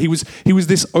British? club act. He was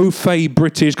this au fait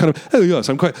British kind of. Oh yes,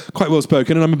 I'm quite well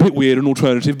spoken, and I'm a bit weird and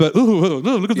alternative. But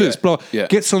look at this. Blah. Yeah.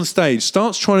 Gets on stage,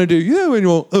 starts trying to do. When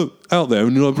you're out there,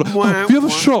 and you're like, have you ever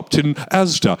shopped in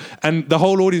Asda? And the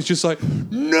whole audience just like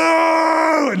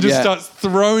no, and just Yeah. starts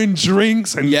throwing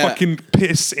drinks and Yeah. fucking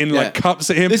piss in like cups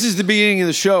at him. This is the beginning of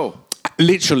the show.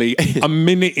 Literally a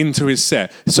minute into his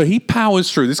set. So he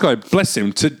powers through. This guy, bless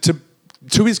him,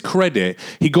 to his credit,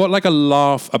 he got like a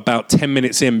laugh about 10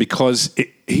 minutes in because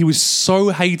he was so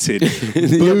hated.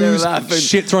 they were Booze, laughing.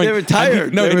 shit throwing. They were tired.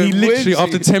 And They he were literally, wincing.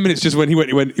 after 10 minutes, just he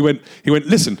went,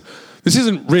 listen, this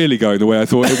isn't really going the way I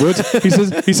thought it would.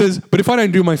 He says, but if I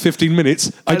don't do my 15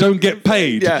 minutes, I don't get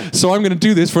paid. Yeah. So I'm going to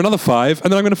do this for another 5,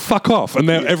 and then I'm going to fuck off. And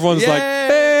then everyone's like, Yeah.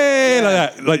 hey,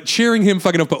 like that, like cheering him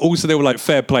fucking off. But also they were like,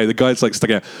 fair play. The guy's like stuck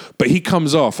out, but he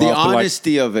comes off The after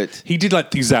honesty of it. he did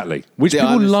like exactly, which The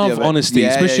people honesty love of it. honesty, Yeah,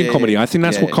 especially yeah, in comedy. yeah. I think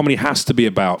that's Yeah, what yeah. comedy has to be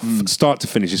about, start to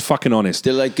finish. Is fucking honest.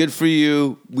 They're like, good for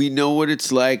you. We know what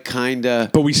it's like, kinda.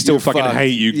 But we still You're fucking fucked.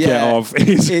 hate you. Get off.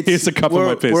 Here's a cup of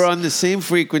my piss. We're on the same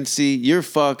frequency. You're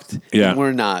fucked. Yeah. And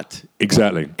we're not.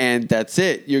 Exactly. And that's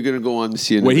it. You're going to go on to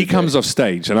see another Where he day. comes off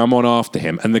stage and I'm on after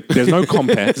him, and there's no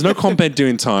compare. There's no compare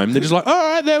doing time. They're just like, all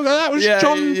right, there we go. That was Yeah,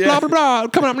 John, yeah. blah, blah, blah.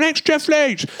 Coming up next, Jeff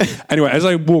Leach. Anyway, as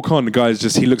I walk on, the guy's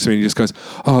just, he looks at me and he just goes,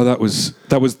 oh, that was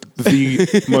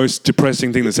the most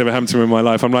depressing thing that's ever happened to me in my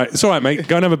life. I'm like, it's all right, mate.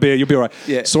 Go and have a beer. You'll be all right.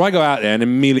 Yeah. So I go out there and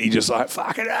immediately just like,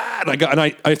 fucking, and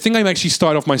I think I actually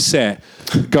started off my set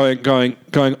going,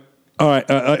 all right,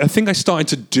 I think I started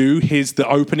to do the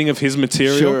opening of his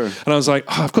material. Sure. And I was like,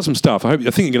 I've got some stuff. I think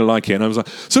you're going to like it. And I was like,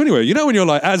 so anyway, you know when you're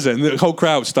like, as it, and the whole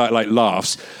crowd start like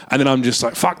laughs. And then I'm just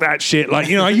like, fuck that shit. Like,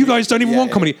 you guys don't even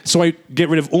want comedy. So I get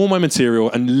rid of all my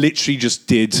material and literally just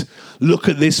did, look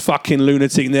at this fucking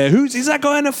lunatic there. Is that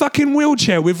guy in a fucking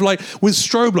wheelchair with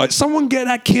strobe lights? Someone get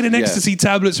that kid an ecstasy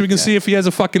tablet so we can see if he has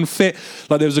a fucking fit.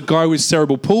 Like there was a guy with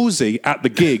cerebral palsy at the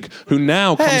gig who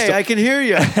now comes Hey, I can hear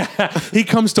you. he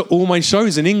comes to all my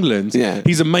shows in England. Yeah.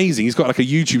 He's amazing. He's got like a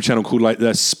YouTube channel called like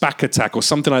the Spack Attack or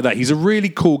something like that. He's a really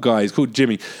cool guy. He's called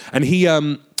Jimmy. And he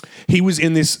was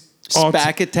in this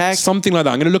Spack Attack? something like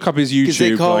that. I'm going to look up his YouTube. Because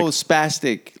they call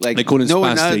spastic. Like, they call him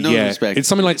spastic, yeah. Respect. It's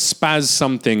something like Spaz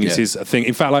something is his thing.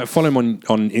 In fact, like follow him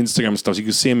on Instagram and stuff. So you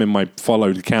can see him in my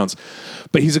followed accounts.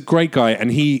 But he's a great guy,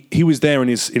 and he was there in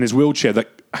his wheelchair that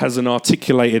has an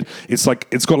articulated. It's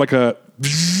got like a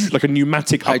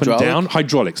pneumatic up and down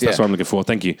hydraulics. That's what I'm looking for.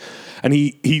 Thank you. And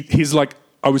he's like.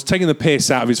 I was taking the piss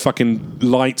out of his fucking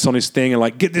lights on his thing and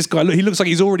like, get this guy, look, he looks like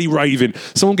he's already raving.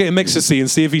 Someone get him ecstasy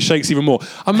and see if he shakes even more.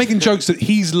 I'm making jokes that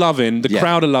he's loving, the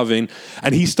crowd are loving,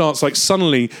 and he starts like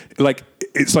suddenly, like,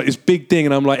 it's like this big thing,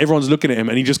 and I'm like, everyone's looking at him,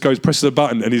 and he just presses a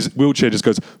button, and his wheelchair just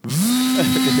goes,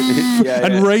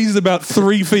 and raises about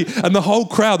 3 feet, and the whole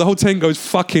tent goes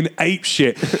fucking ape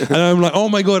shit. And I'm like, oh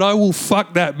my God, I will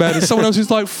fuck that, man. And someone else is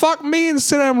like, fuck me, and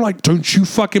sit down. I'm like, don't you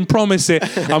fucking promise it.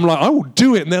 I'm like, I will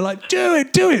do it. And they're like, do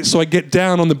it. So I get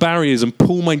down on the barriers and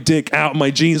pull my dick out of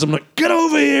my jeans. I'm like, get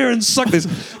over here and suck this.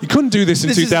 You couldn't do this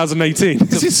in 2018.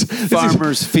 This is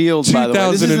Farmer's Field, by the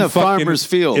way. This isn't a Farmer's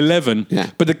Field. 11. Yeah.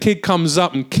 But the kid comes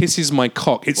up and kisses my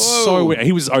cock. It's so weird.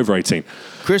 He was over 18.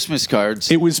 Christmas cards.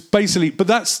 It was basically, but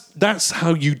that's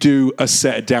how you do a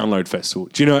set at Download Festival.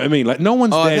 Do you know what I mean? Like no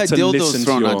one's there to listen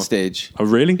to your... on stage. Oh,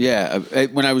 really? Yeah,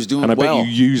 when I was doing and I bet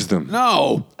you used them.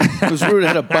 No, it was rude. It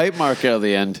had a bite mark out of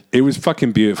the end. It was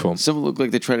fucking beautiful. Someone looked like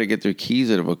they tried to get their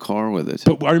keys out of a car with it.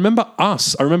 But I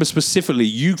remember specifically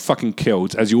you fucking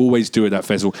killed, as you always do at that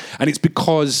festival, and it's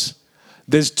because...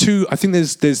 There's 3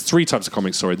 types of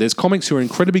comics, sorry. There's comics who are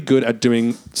incredibly good at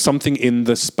doing something in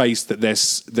the space that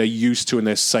they're used to and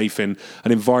they're safe in,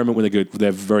 an environment where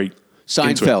they're very...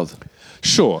 Seinfeld.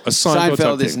 Sure, a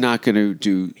Seinfeld is not going to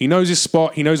do... He knows his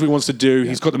spot, he knows what he wants to do,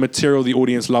 he's got the material, the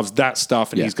audience loves that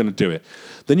stuff, and he's going to do it.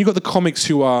 Then you've got the comics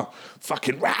who are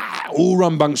fucking all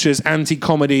rambunctious,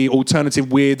 anti-comedy,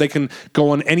 alternative, weird. They can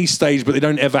go on any stage, but they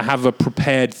don't ever have a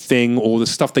prepared thing, or the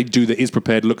stuff they do that is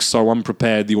prepared looks so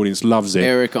unprepared, the audience loves it.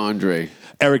 Eric Andre.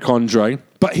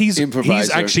 But he's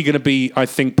actually going to be, I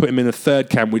think, put him in a third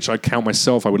camp, which I count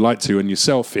myself, I would like to, and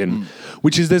yourself in,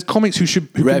 which is there's comics who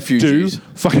refugees. do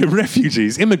fucking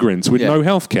refugees, immigrants with no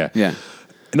health care. Yeah.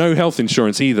 No health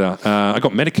insurance either. I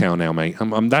got Medi-Cal now, mate.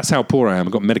 That's how poor I am.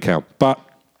 I got Medi-Cal. But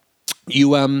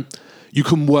you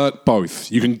can work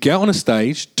both. You can get on a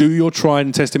stage, do your tried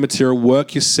and tested material,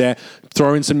 work your set,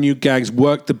 throw in some new gags,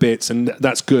 work the bits, and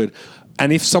that's good.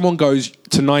 And if someone goes,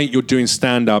 tonight you're doing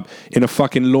stand-up in a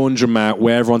fucking laundromat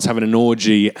where everyone's having an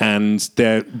orgy and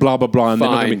they're blah, blah, blah. And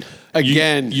Fine.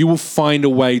 Again. You will find a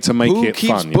way to make it fun. Who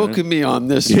keeps booking me on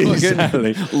this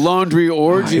exactly. laundry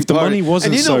orgy if the party? money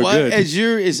wasn't and you know so what? good.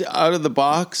 Azure is out of the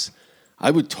box.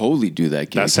 I would totally do that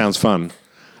gig. That sounds fun.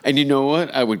 And you know what?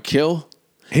 I would kill.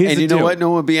 Here's and the you know deal. what? No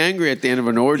one would be angry at the end of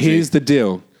an orgy. Here's the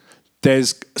deal.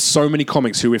 There's so many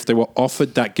comics who, if they were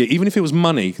offered that gig, even if it was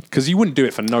money, because you wouldn't do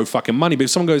it for no fucking money, but if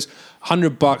someone goes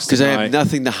 $100 because I have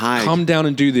nothing to hide, come down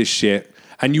and do this shit,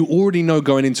 and you already know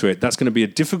going into it, that's going to be a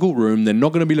difficult room. They're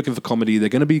not going to be looking for comedy. They're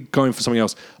going to be going for something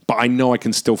else. But I know I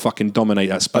can still fucking dominate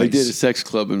that space. I did a sex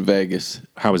club in Vegas.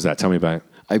 How was that? Tell me about it.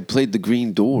 I played the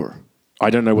Green Door. I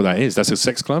don't know what that is. That's a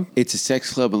sex club? It's a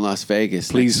sex club in Las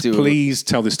Vegas. Please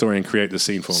tell the story and create the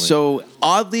scene for me. So,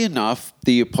 oddly enough,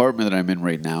 the apartment that I'm in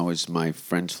right now is my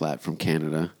friend's flat from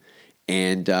Canada.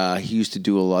 And he used to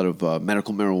do a lot of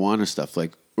medical marijuana stuff.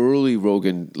 Like early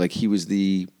Rogan, like he was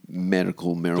the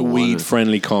medical marijuana. The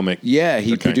weed-friendly comic. Yeah,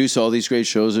 he produced all these great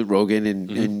shows at Rogan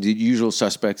and the usual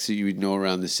suspects that you would know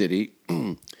around the city.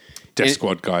 Death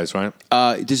Squad guys, right?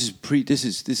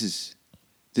 This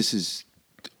is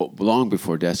long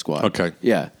before Death Squad. Okay.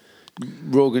 Yeah.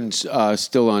 Rogan's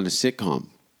still on a sitcom.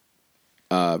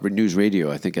 News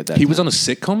Radio, I think, at that time. He was on a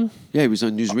sitcom? Yeah, he was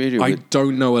on News Radio. I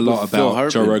don't know a lot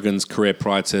about Joe Rogan's career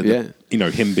prior to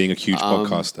him being a huge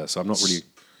podcaster, so I'm not really...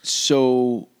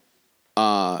 So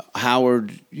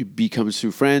Howard becomes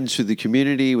through friends, through the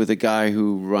community, with a guy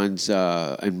who runs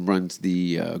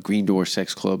the Green Door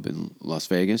Sex Club in Las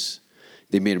Vegas.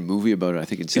 They made a movie about it, I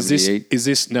think, in 78. Is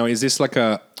this like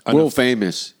a World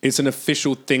famous. It's an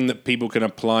official thing that people can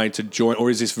apply to join, or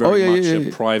is this very much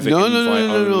a private invite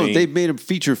only? No. They made a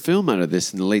feature film out of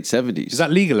this in the late 70s. Is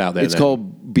that legal out there? It's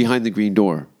called Behind the Green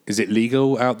Door. Is it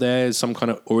legal out there? Some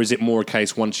kind of, or is it more a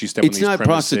case once you step on It's these not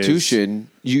premises? prostitution.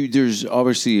 There's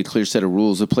obviously a clear set of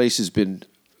rules. The place has been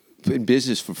in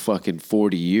business for fucking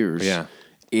 40 years. Yeah.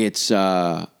 It's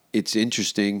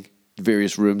interesting.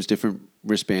 Various rooms, different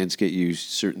wristbands get you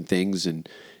certain things, and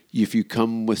if you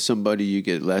come with somebody, you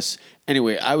get less.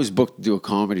 Anyway, I was booked to do a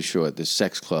comedy show at this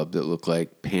sex club that looked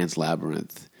like Pan's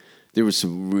Labyrinth. There was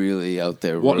some really out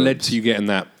there. What rooms. led to you getting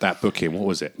that booking? What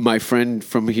was it? My friend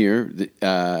from here,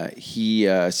 he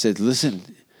said, "Listen,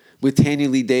 with Tanya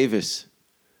Lee Davis.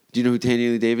 Do you know who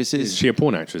Tanya Lee Davis is? Is she a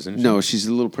porn actress? Isn't she? No, she's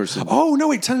a little person. Oh no!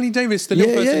 Wait, Tanya Lee Davis, the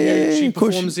little Yeah, person. yeah, she of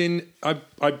course. performs in. I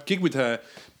gigged with her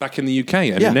back in the UK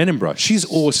and in Edinburgh. She's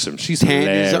awesome. She's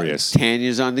hilarious.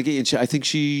 Tanya's on the gate. I think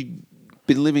she'd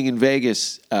been living in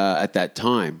Vegas at that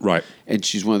time. Right. And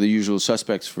she's one of the usual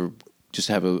suspects for just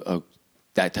have a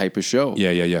that type of show.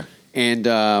 Yeah. And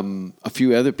a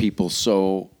few other people.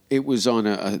 So it was on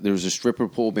there was a stripper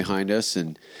pole behind us.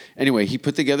 And anyway, he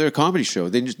put together a comedy show.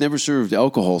 They just never served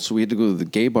alcohol. So we had to go to the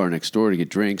gay bar next door to get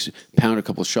drinks, pound a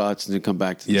couple shots, and then come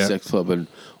back to the sex club and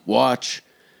watch.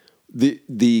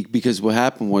 Because what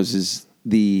happened was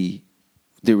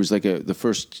there was like the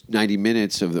first 90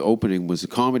 minutes of the opening was a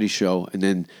comedy show, and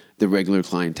then the regular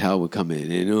clientele would come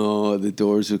in, and the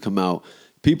doors would come out,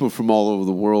 people from all over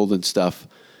the world and stuff,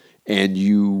 and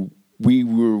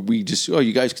we just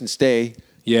you guys can stay.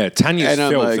 Yeah, Tanya's And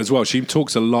I'm filth like- as well. She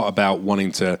talks a lot about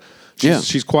wanting to.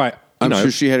 She's quite. I'm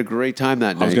sure she had a great time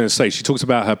that night. I was going to say, she talks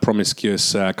about her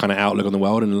promiscuous kind of outlook on the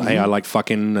world and, hey, I like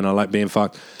fucking and I like being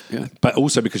fucked. Yeah. But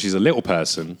also because she's a little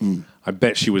person, I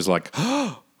bet she was like, it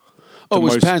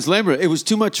was most- Pan's Labyrinth. It was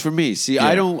too much for me. See,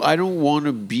 I don't want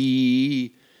to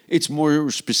be. It's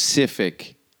more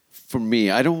specific for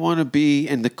me. I don't want to be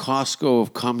in the Costco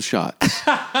of cum shots.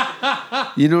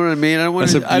 You know what I mean? I don't want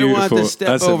That's a I don't want to beautiful- step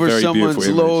that's a over very someone's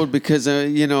beautiful image. load because I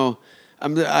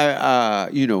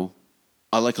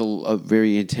like a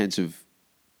very intensive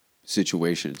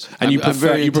situations. and you I'm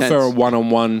very prefer a intense.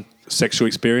 one-on-one sexual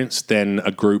experience than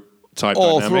a group type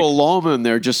Oh, dynamic? throw a llama in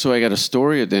there just so I got a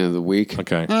story at the end of the week.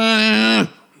 Okay.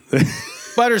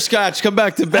 Butterscotch, come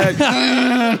back to bed.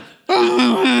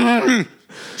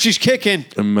 She's kicking.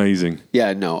 Amazing.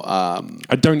 Yeah, no.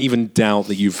 I don't even doubt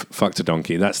that you've fucked a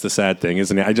donkey. That's the sad thing,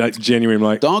 isn't it? I genuinely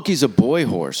like, Donkey's a boy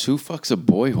horse. Who fucks a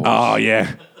boy horse? oh,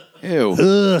 yeah. Ew.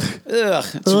 Ugh.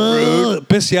 It's rude.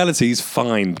 Bestiality is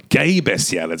fine. Gay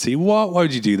bestiality? What? Why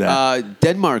would you do that?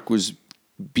 Denmark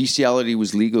bestiality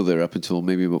was legal there up until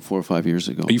maybe about 4 or 5 years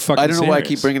ago. Are you fucking I don't know why I serious?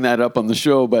 keep bringing that up on the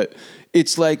show, but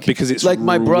it's like Because it's like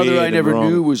my brother weird I and never wrong.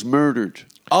 knew was murdered.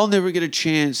 I'll never get a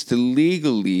chance to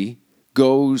legally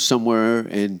go somewhere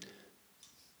and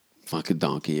fuck a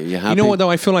donkey. Are you happy? You know what, though?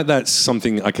 I feel like that's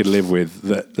something I could live with.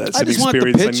 That's I an just want the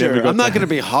experience I picture. never got I'm not to going to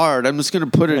be hard. I'm just going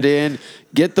to put it in,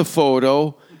 get the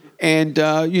photo, and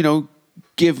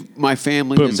give my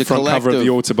family Boom, as a front collective. cover of the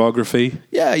autobiography.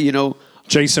 Yeah,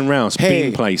 Jason Rouse, hey,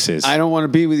 Bean Places. I don't want to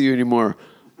be with you anymore.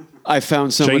 I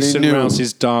found somebody Jason new.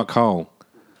 Rouse's Dark Hole.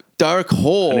 Dark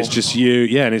hole. And it's just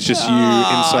you, and it's just you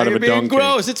inside of you're a being donkey.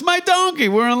 gross. It's my donkey.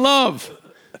 We're in love.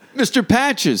 Mr.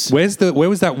 Patches. Where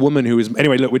was that woman who was...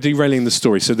 Anyway, look, we're derailing the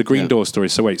story. So the Green Door story.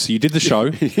 So wait, so you did the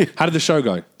show. How did the show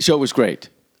go? Show was great.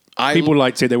 People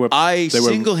liked it. They were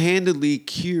single-handedly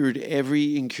cured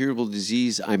every incurable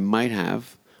disease I might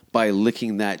have by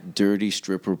licking that dirty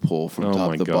stripper pole from Oh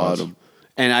top my to God. bottom.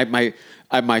 And my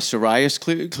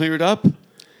psoriasis cleared up,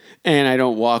 and I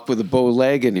don't walk with a bow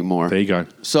leg anymore. There you go.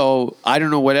 So I don't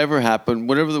know whatever happened.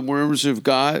 Whatever the worms have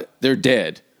got, they're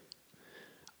dead.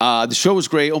 The show was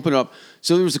great. Open up.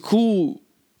 So there was a cool.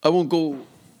 I won't go.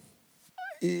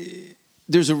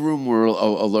 There's a room where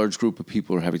a large group of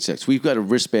people are having sex. We've got a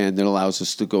wristband that allows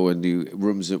us to go into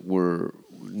rooms that we're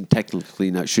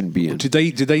technically shouldn't be in. Did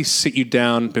they sit you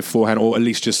down beforehand, or at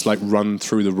least just like run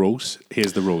through the rules?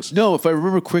 Here's the rules. No, if I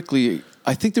remember quickly,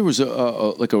 I think there was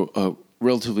a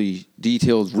relatively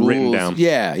detailed rules. Written down.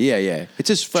 Yeah. It's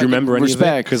just Do you remember any respect.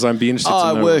 of it? Because I'd be interested to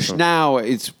I know. wish myself. now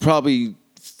it's probably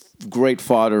great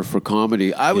fodder for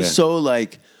comedy. I was Yeah. so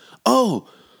like, oh,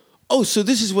 so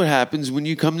this is what happens when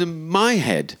you come to my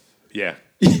head. Yeah.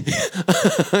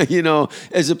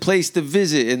 As a place to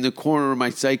visit in the corner of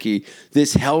my psyche,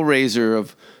 this hellraiser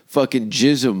of fucking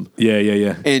jism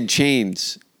Yeah. and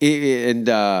chains.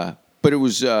 But it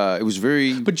was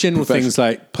very. But general professional. things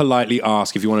like politely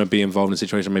ask if you want to be involved in a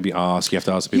situation. Maybe ask. You have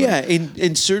to ask people. Yeah,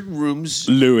 in certain rooms,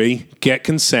 Louis, get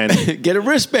consent. get a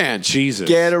wristband. Jesus.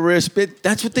 Get a wristband.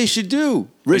 That's what they should do.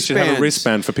 They should have a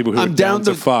wristband for people who are down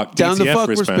to fuck. Down to DTF fuck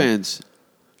wristband. wristbands.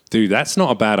 Dude, that's not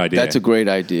a bad idea. That's a great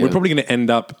idea. We're probably going to end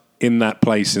up in that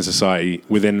place in society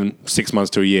within 6 months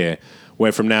to a year,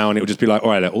 where from now on it will just be like, all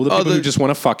right, all the people who just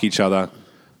want to fuck each other,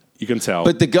 you can tell.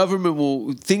 But the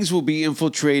government things will be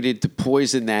infiltrated to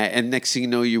poison that, and next thing you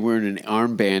know, you're wearing an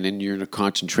armband and you're in a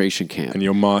concentration camp. And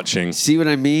you're marching. See what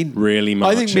I mean? Really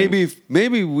marching. I think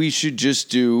maybe we should just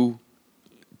do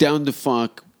down to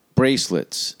fuck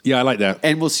bracelets, Yeah, I like that.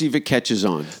 and we'll see if it catches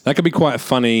on. That could be quite a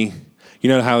funny. You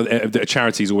know how the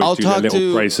charities always I'll do their talk little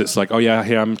to- bracelets like, oh yeah,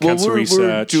 here I'm cancer we're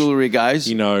research. jewelry guys.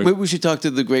 You know. maybe we should talk to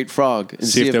the Great Frog and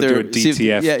See if they'll do a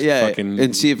DTF fucking-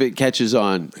 and see if it catches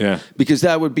on. Yeah. because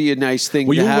that would be a nice thing.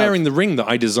 Well, to you're have. wearing the ring that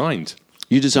I designed.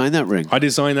 You designed that ring. I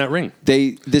designed that ring.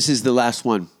 This is the last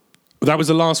one. That was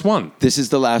the last one. This is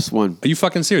the last one. Are you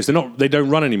fucking serious? They don't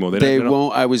run anymore. They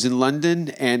won't. I was in London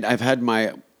and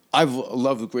I've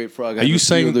loved the Great Frog. Are you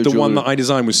saying the one that I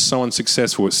designed was so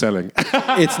unsuccessful at selling?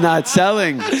 It's not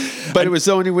selling, but it was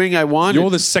the only ring I wanted. You're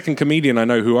the second comedian I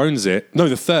know who owns it. No,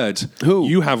 the third. Who?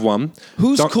 You have one.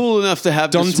 Who's cool enough to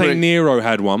have this Dante ring? Nero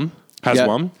has Yeah.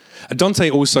 one. Dante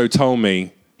also told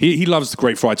me he loves the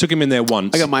Great Frog. I took him in there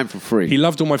once. I got mine for free. He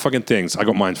loved all my fucking things. I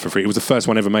got mine for free. It was the first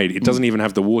one ever made. It doesn't even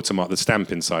have the watermark, the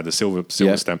stamp inside, the silver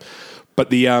Yeah. stamp. But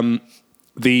the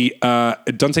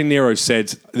Dante Nero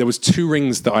said there was 2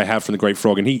 rings that I have from the Great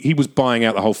Frog, and he was buying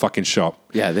out the whole fucking shop.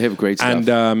 Yeah, they have great stuff.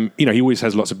 And he always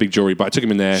has lots of big jewelry. But I took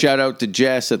him in there. Shout out to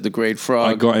Jess at the Great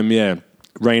Frog. I got him. Yeah,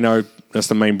 Reno. That's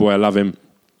the main boy. I love him.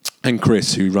 And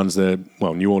Chris, who runs the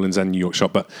New Orleans and New York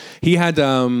shop. But he had.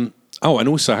 And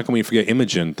also, how can we forget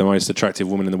Imogen, the most attractive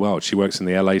woman in the world? She works in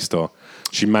the LA store.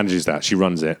 She manages that. She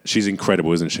runs it. She's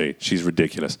incredible, isn't she? She's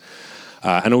ridiculous.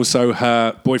 And also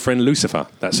her boyfriend, Lucifer.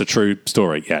 That's a true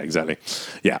story. Yeah, exactly.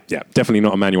 Yeah. Definitely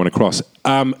not a man you want to cross.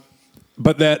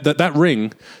 But that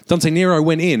ring, Dante Nero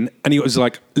went in and he was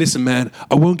like, listen, man,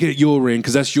 I won't get your ring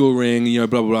because that's your ring, blah,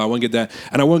 blah, blah. I won't get that.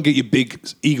 And I won't get your big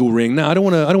eagle ring. No, I don't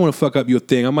want to fuck up your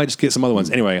thing. I might just get some other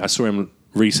ones. Anyway, I saw him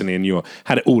recently in New York.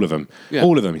 Had it, all of them. Yeah.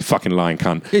 All of them. You fucking lying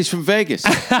cunt. He's from Vegas.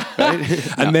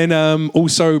 Right? And then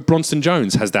also Bronson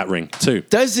Jones has that ring too.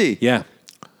 Does he? Yeah.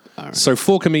 Right. So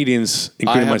 4 comedians,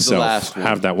 including myself,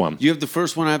 have that one. You have the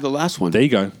first one, I have the last one. There you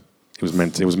go. It was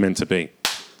meant to be.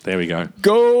 There we go.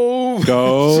 Go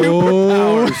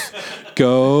superpowers.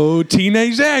 Go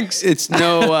Teenage Angst. It's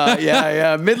no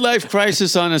midlife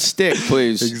crisis on a stick,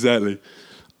 please. Exactly.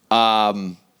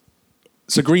 So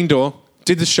Green Door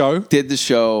did the show.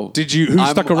 Did you? Who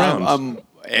stuck around?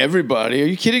 Everybody. Are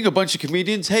you kidding? A bunch of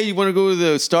comedians. Hey, you want to go to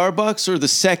the Starbucks or the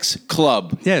Sex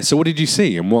Club? Yeah. So what did you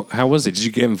see and how was it? Did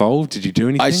you get involved? Did you do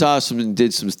anything? I saw some and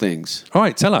did some things. All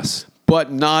right, tell us.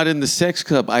 But not in the Sex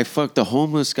Club. I fucked a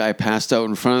homeless guy passed out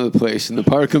in front of the place in the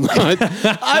parking lot.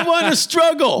 I want to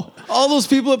struggle. All those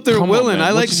people up there are willing.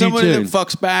 I like someone that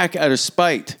fucks back out of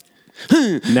spite.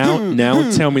 Now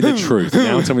tell me the truth.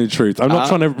 I'm not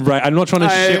trying to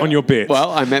shit on your bit. Well,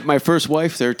 I met my first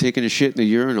wife there taking a shit in the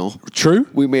urinal. True?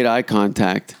 We made eye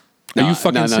contact. Are you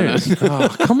fucking serious? No. Oh,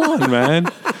 come on, man.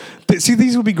 See,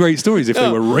 these would be great stories if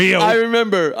they were real. I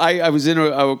remember I was in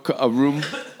a room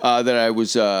that I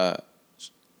was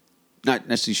not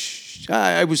necessarily.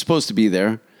 I was supposed to be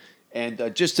there,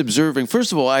 and just observing.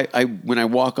 First of all, I when I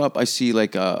walk up, I see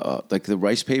like the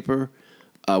rice paper.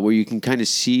 Where you can kind of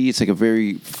see it's like a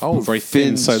very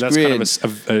thin. So that's kind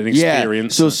of an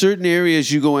experience. So certain areas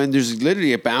you go in, there's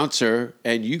literally a bouncer,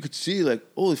 and you could see like,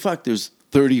 holy fuck, there's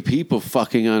 30 people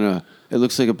fucking on it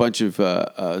looks like a bunch of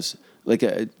like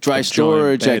a dry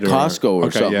storage at Costco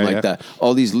or something like that.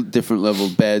 All these different level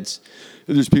beds.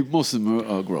 And there's people. Most of them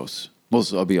are gross.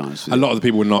 I'll be honest with you. A lot of the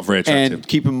people were not very attractive. And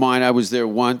keep in mind, I was there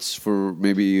once for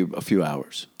maybe a few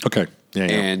hours. Okay. Yeah.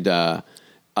 And.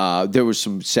 There were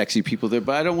some sexy people there,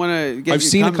 but I don't want to get. I've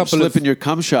seen a couple slip in your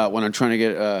cum shot when I'm trying to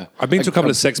get. I've been to a couple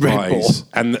of sex parties,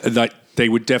 and like they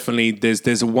would definitely.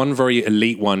 There's one very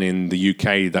elite one in the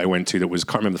UK that I went to that was,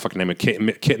 can't remember the fucking name,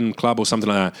 a Kitten Club or something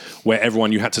like that, where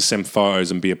everyone, you had to send photos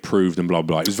and be approved and blah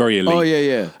blah. It was very elite. Oh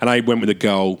yeah. And I went with a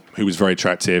girl who was very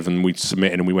attractive, and we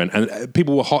submitted and we went, and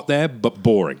people were hot there but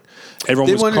boring.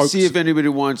 Everyone was want coked. To see if anybody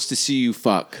wants to see you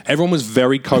fuck. Everyone was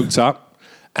very coked up.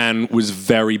 And was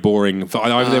very boring.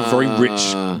 Either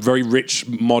they're very rich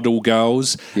model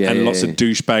girls and lots of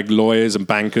douchebag lawyers and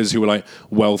bankers who were like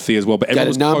wealthy as well. But everyone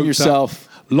was numb yourself.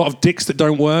 A lot of dicks that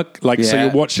don't work. So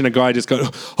you're watching a guy just go,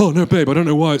 oh no, babe, I don't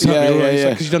know why it's happening.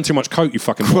 Because you've done too much coke, you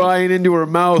fucking crying into her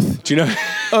mouth. Do you know?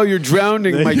 Oh, you're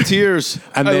drowning my tears.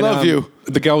 And I then, love you.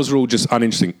 The girls were all just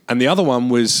uninteresting. And the other one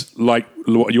was like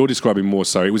what you're describing more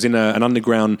so. It was in an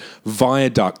underground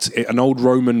viaduct, an old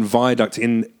Roman viaduct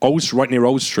in right near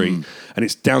Old Street. And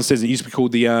it's downstairs. It used to be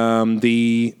called the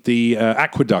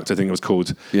aqueduct, I think it was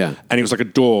called. Yeah. And it was like a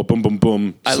door, boom, boom,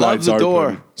 boom. I Slides love the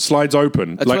open. door. Slides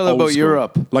open. That's like what I love old about school.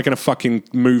 Europe. Like in a fucking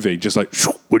movie. Just like,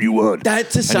 what do you want?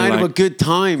 That's a And sign you're of a like- good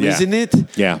time, Yeah. isn't it?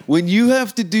 Yeah. When you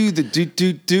have to do the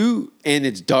do and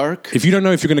it's dark, If you don't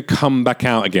know if you're going to come back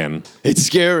out again, it's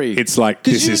scary. it's like,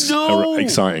 'Cause this you is know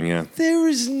exciting, yeah. There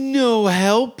is no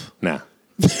help. Nah.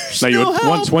 There's No, no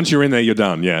help. once you're in there, you're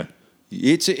done, yeah.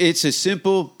 It's a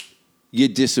simple. You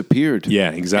disappeared.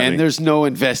 Yeah, exactly. And there's no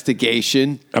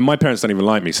investigation. And my parents don't even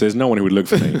like me, so there's no one who would look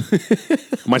for me.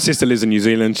 My sister lives in New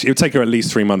Zealand. It would take her at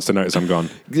least 3 months to notice I'm gone.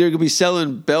 They're gonna be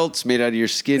selling belts made out of your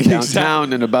skin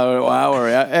downtown in about an hour.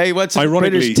 Hey, what's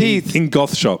Ironically, British teeth? in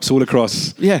goth shops all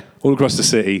across the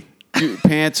city. Your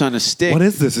pants on a stick. What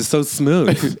is this? It's so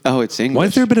smooth. Oh, it's English. Why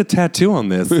is there a bit of tattoo on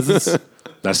this?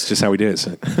 That's just how we do it.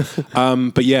 So.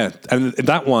 But yeah, and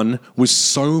that one was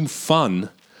so fun,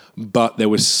 but there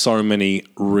were so many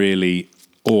really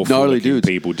awful gnarly looking dudes.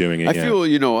 people doing it. I yeah.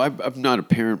 feel, I'm not a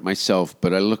parent myself,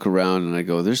 but I look around and I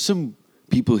go, there's some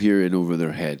people here in over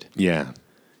their head. Yeah.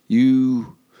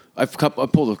 I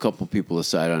pulled a couple people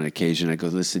aside on occasion. I go,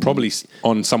 listen. Probably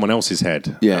on someone else's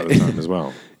head Yeah. at the time as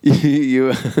well.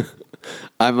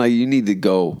 I'm like, you need to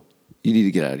go. You need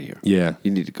to get out of here. Yeah.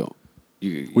 You need to go.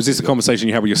 Was this a conversation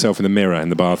you had with yourself in the mirror in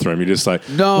the bathroom? You're just like,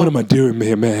 No. what am I doing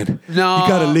here, man? No. You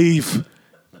gotta leave.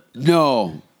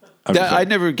 No. Okay. I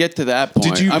never get to that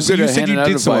point. Did you? I'm So good you at said handing you out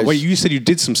did some. advice. Wait, you said you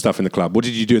did some stuff in the club. What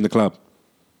did you do in the club?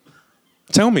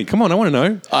 Tell me. Come on, I want to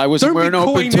know. I wasn't Don't wearing be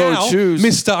coy open-toed now, shoes.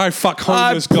 Mister. I fuck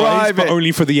homeless I'm guys, but private.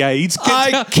 only for the AIDS.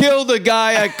 I killed a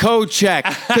guy at Kochek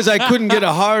because I couldn't get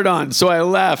a hard on, so I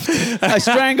left. I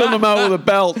strangled him out with a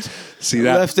belt. See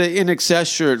that? Left the In Excess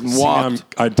shirt and walked.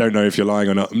 I don't know if you're lying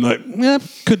or not. I'm like, yeah,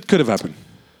 could have happened.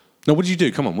 No, what did you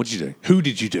do? Come on, what did you do? Who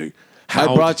did you do?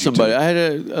 How I brought did you do somebody. it? I had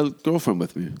a girlfriend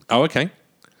with me. Oh, okay.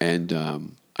 And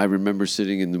I remember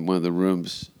sitting in one of the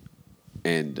rooms,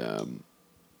 and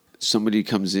somebody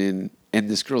comes in, and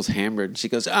this girl's hammered. And she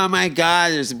goes, "Oh my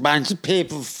God, there's a bunch of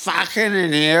people fucking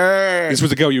in here." This was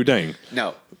the girl you were dating.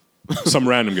 No. Some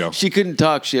random girl. She couldn't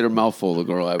talk. She had her mouth full, the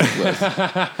girl I was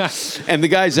with. And the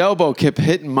guy's elbow kept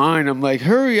hitting mine. I'm like,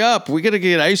 hurry up. We got to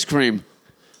get ice cream.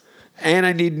 And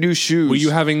I need new shoes. Were you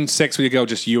having sex with your girl,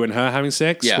 just you and her having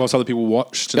sex? Yeah. Whilst other people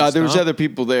watched? And There was stuff? other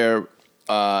people there.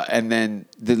 And then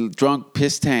the drunk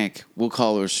piss tank, we'll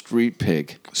call her Street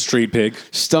Pig, Street pig.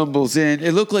 stumbles in.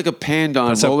 It looked like a panda on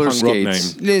That's a roller punk rock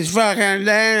skates. name. This fucking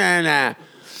nah.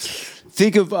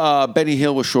 Think of Benny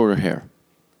Hill with shorter hair.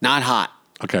 Not hot.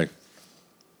 Okay.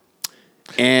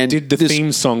 And Did the this-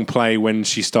 theme song play when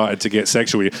she started to get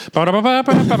sexual with you?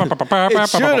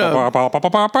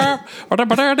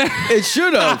 It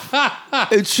should have.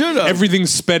 It should have.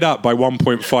 Everything's sped up by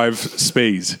 1.5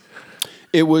 speeds.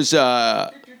 It was.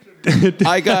 I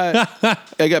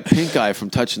got pink eye from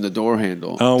touching the door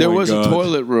handle. Oh, there my was God. a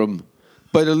toilet room,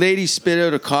 but a lady spit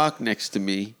out a cock next to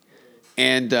me,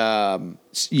 and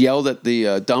yelled at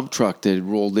the dump truck that had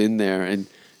rolled in there and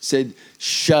said,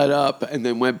 "Shut up!" and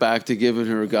then went back to giving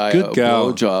her guy Good a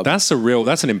girl. blowjob.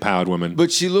 That's an empowered woman.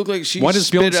 But she looked like she. Why does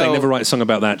spit Beyonce out, never write a song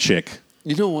about that chick?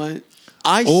 You know what?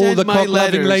 I All sent the my cock-loving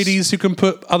letters. ladies who can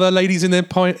put other ladies in their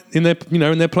in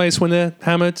their place when they're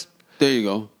hammered. There you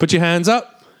go. Put your hands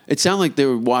up. It sounded like they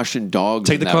were washing dogs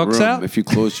Take in the that cocks room. out? If you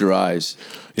closed your eyes,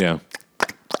 Yeah.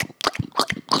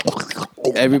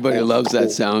 everybody loves that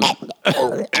sound.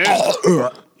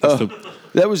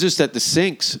 That was just at the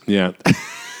sinks. Yeah.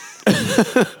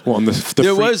 What, on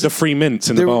the free mints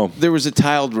in the bowl? There was a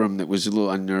tiled room that was a little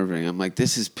unnerving. I'm like,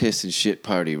 this is piss and shit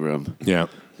party room. Yeah.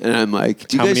 And I'm like,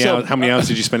 do you How guys many, sell- hours, how many hours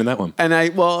did you spend in that one? And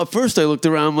at first I looked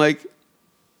around, I'm like,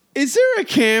 is there a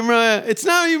camera? It's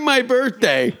not even my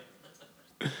birthday.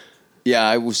 Yeah,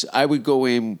 I would go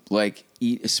in like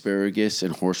eat asparagus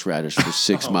and horseradish for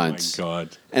 6 months. Oh my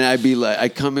God. And I'd be like,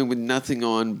 I'd come in with nothing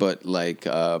on but like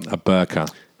A burqa.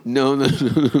 no,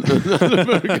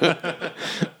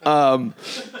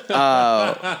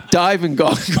 diving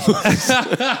goggles.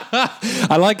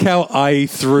 I like how I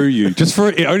threw you. Just for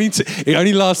it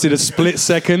only lasted a split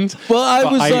second. Well, I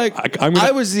But was I'm gonna-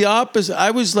 I was the opposite.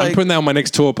 I was I'm like, putting that on my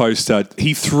next tour poster.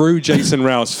 He threw Jason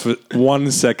Rouse for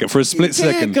 1 second, for a split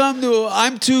can't second. come to.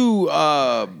 I'm too.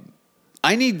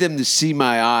 I need them to see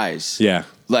my eyes. Yeah.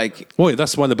 Like, Well,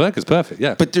 that's why the burger's perfect.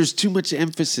 Yeah. but there's too much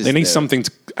emphasis. they need there. something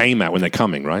to aim at when they're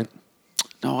coming, right?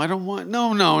 No, I don't want.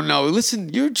 No. Listen,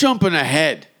 you're jumping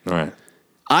ahead. All right.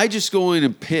 I just go in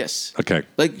and piss. Okay.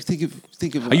 Like think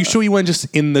of. Are you sure you weren't just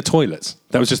in the toilets?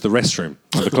 That was just the restroom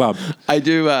of the club. I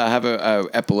do have a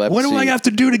epilepsy. What do I have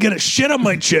to do to get a shit on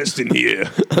my chest in here?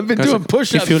 I've been doing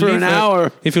push-ups for an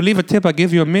hour. If you leave a tip, I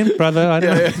give you a mint, brother. I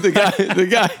don't know. The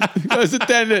guy goes,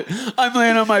 attendant, I'm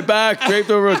laying on my back, draped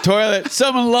over a toilet.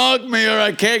 Someone log me or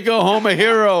I can't go home a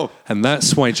hero. And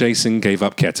that's why Jason gave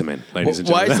up ketamine, ladies and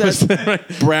Why gentlemen. is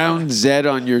that brown Z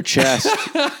on your chest?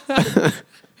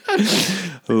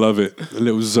 I love it. A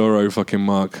little Zorro fucking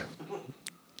mark.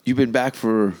 You've been back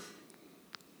for,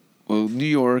 New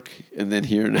York and then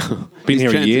here now. Been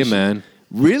here a year, man.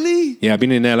 Really? Yeah, I've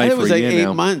been in LA It for was a like year 8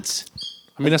 now. months.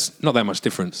 I mean, that's not that much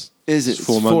difference. Is it? It's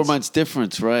 4 It's months. 4 months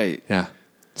difference, right? Yeah.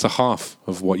 It's a half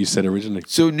of what you said originally.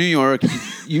 So New York,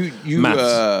 you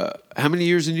Maths. how many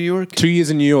years in New York? 2 years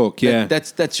in New York, yeah.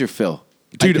 That's your fill.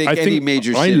 Dude, I think any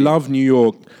major I city. love New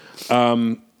York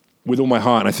with all my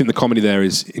heart, and I think the comedy there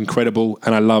is incredible,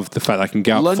 and I love the fact that I can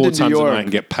get out London, 4 New times a York. night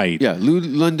and get paid. Yeah,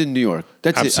 London, New York.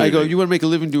 That's it. I go, Absolutely. you want to make a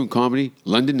living doing comedy?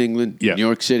 London, England, Yeah. New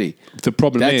York City. The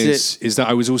problem That's is that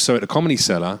I was also at the Comedy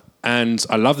Cellar, and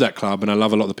I love that club, and I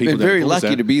love a lot of the people And there. very Paul's lucky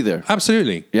there. to be there.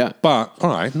 Absolutely. Yeah. But,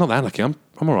 all right, not that lucky. I'm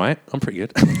all right. I'm pretty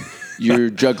good. You're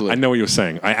juggling. I know what you're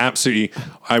saying.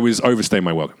 I was overstaying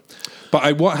my welcome.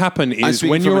 But what happened is speaking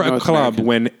when from you're a at a North club, American.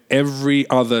 when every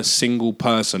other single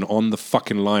person on the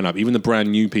fucking lineup, even the brand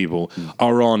new people,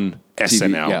 are on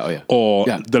SNL Yeah, oh yeah. or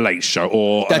Yeah. The Late Show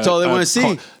or That's all they wanna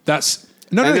see. That's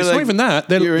no, And it's they're not like, even that.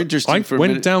 you're interesting I for a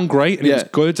went minute. down great and it was Yeah.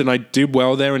 good and I did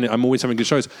well there and I'm always having good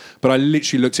shows. But I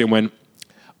literally looked at it and went,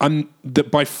 I'm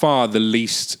by far the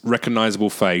least recognizable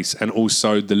face and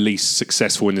also the least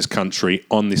successful in this country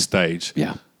on this stage.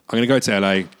 Yeah. I'm going to go to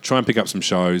LA, try and pick up some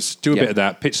shows, do a Yeah. bit of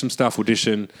that, pitch some stuff,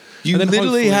 audition. You and then literally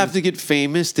hopefully- have to get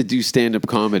famous to do stand-up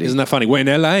comedy. Isn't that funny? Well, in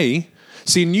LA,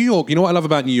 see, in New York, you know what I love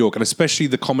about New York, and especially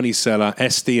the Comedy Cellar,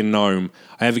 SD and Gnome,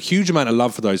 I have a huge amount of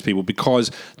love for those people because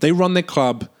they run their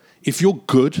club. If you're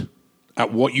good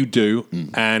at what you do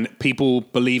and people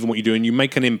believe in what you do and you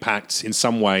make an impact in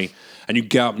some way and you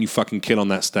get up and you fucking kill on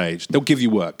that stage, they'll give you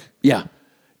work. Yeah.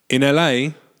 In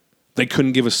LA, they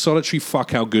couldn't give a solitary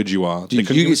fuck how good you are. Dude, They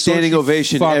couldn't you give a get standing solitary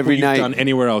ovation fuck every what you've night. done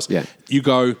anywhere else. Yeah. You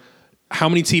go, how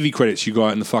many TV credits you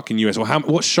got in the fucking US? Or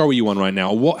what show are you on right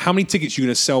now? Or how many tickets are you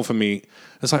going to sell for me?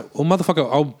 It's like, well, motherfucker,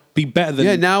 I'll be better than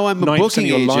Yeah, now I'm a 90% booking of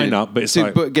your agent lineup, but it's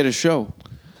to like, get a show.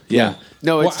 yeah.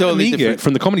 No, it's Well, totally Amiga different.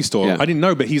 from the Comedy Store. Yeah. I didn't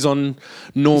know, but he's on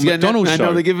Norm Macdonald's I show.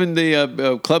 know they're giving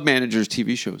the club managers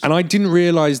TV shows. And I didn't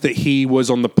realize that he was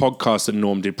on the podcast that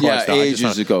Norm did prior Yeah, to that. I just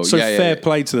ages know. ago. So Yeah, fair yeah.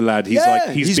 play to the lad. He's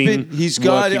he's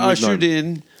got working with ushered Norm.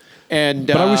 in, and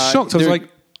But I was shocked. I was they're- like,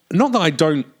 not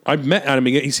that I've met Adam.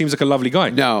 He seems like a lovely guy.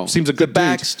 No. seems a good The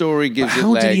dude. backstory gives But it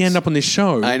how did he legs. end up on this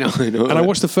show? I know. And I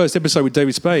watched the first episode with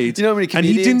David Spade. Do you know how many and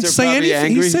he comedians didn't are say probably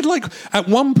anything. angry? He said like at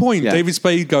one point, Yeah. David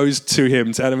Spade goes to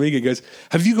him, to Adam Amiga, he goes,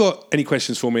 "Have you got any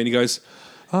questions for me?" And he goes,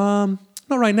 "Not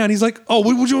right now." And he's like, "Oh,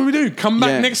 what do you want me to do? Come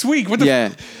back next week?" What the yeah,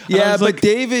 f-? And I yeah. was But like,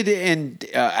 David and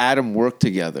Adam work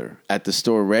together at the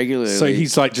store regularly. So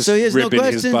he's like just so he has no ribbing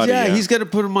his questions. buddy, Yeah, yeah. he's got to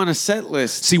put him on a set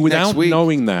list. see, next without week.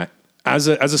 knowing that. As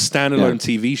a standalone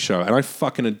Yeah. TV show, and I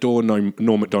fucking adore Norm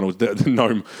Macdonald, the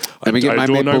Gnome. Let me get my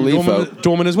adore Maple Leaf Norman, out.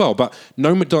 Dorman as well, but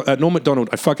Norm Macdonald,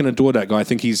 I fucking adore that guy. I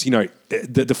think he's,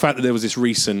 the fact that there was this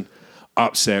recent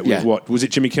upset with Yeah. what was it?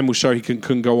 Jimmy Kimmel's show he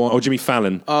couldn't go on, or Jimmy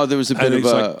Fallon. Oh, there was a bit And of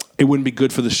it's a. like, it wouldn't be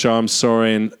good for the show. I'm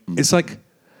sorry, and it's like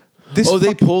this. Oh,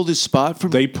 they pulled his spot from.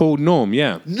 they pulled Norm,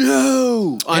 yeah,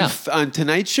 No, Yeah. on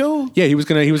Tonight Show. yeah. He was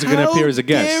gonna How appear as a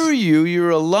guest. dare you?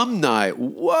 You're alumni.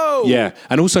 Whoa. Yeah,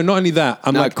 and also not only that,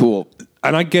 I'm Not like cool.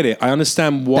 And I get it. I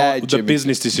understand what Bad the Jimmy.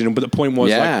 business decision, but the point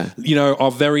was, Yeah. our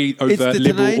very It's overt the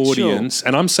liberal Tonight Show. audience,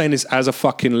 and I'm saying this as a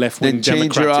fucking left-wing Then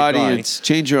change Democratic your guy. audience.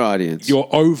 Change your audience. Your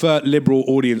overt liberal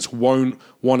audience won't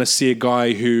want to see a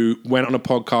guy who went on a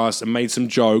podcast and made some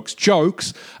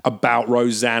jokes about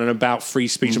Roseanne and about free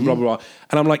speech and blah, blah, blah.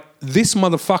 And I'm like, this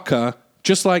motherfucker,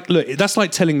 just like, look, that's like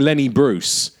telling Lenny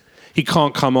Bruce he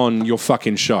can't come on your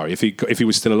fucking show if he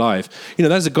was still alive.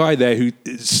 There's a guy there who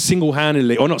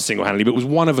single-handedly, or not single-handedly, but was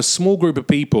one of a small group of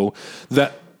people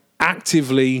that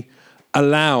actively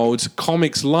allowed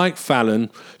comics like Fallon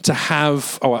to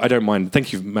have... Oh, I don't mind.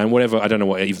 Thank you, man. Whatever. I don't know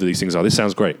what either of these things are. This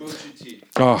sounds great.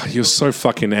 Oh, you're so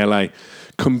fucking LA.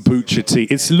 Kombucha tea.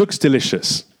 It looks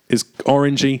delicious. It's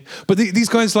orangey. But these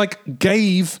guys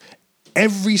gave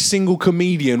every single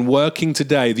comedian working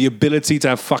today the ability to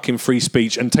have fucking free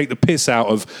speech and take the piss out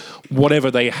of whatever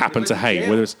they happen to hate.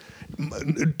 Whether it's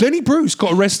Lenny Bruce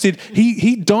got arrested.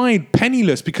 He died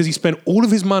penniless because he spent all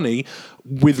of his money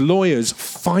with lawyers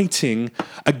fighting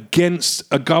against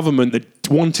a government that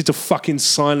wanted to fucking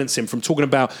silence him from talking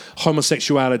about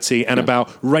homosexuality and about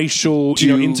racial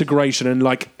integration and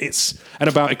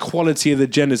about equality of the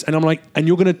genders. And I'm like, and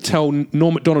you're going to tell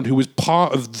Norm Macdonald, who was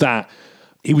part of that.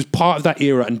 He was part of that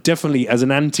era, and definitely as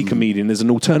an anti-comedian, as an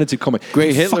alternative comic.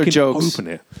 Great Hitler jokes. Open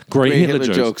it. Great Hitler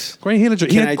jokes. Great Hitler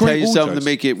jokes. Can I tell you something to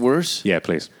make it worse? Yeah,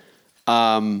 please.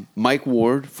 Mike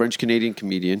Ward, French-Canadian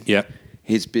comedian. Yeah.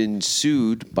 Has been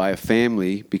sued by a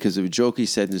family because of a joke he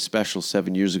said in a special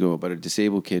 7 years ago about a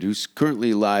disabled kid who's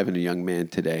currently alive and a young man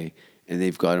today, and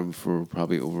they've got him for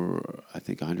probably over, I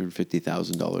think,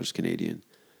 $150,000 Canadian,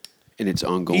 and it's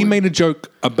ongoing. He made a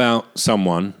joke about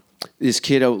someone. This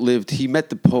kid outlived. He met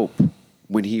the Pope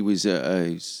when he was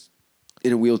in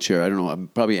a wheelchair. I don't know,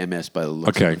 probably MS by the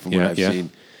looks of it from what I've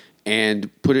seen. And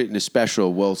put it in a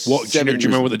special. Well, Do you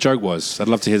remember what the joke was? I'd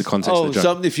love to hear the context of the joke.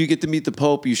 Something if you get to meet the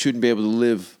Pope, you shouldn't be able to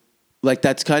live. Like,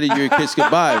 that's kind of your kiss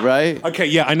goodbye, right? Okay,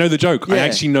 yeah, I know the joke. Yeah. I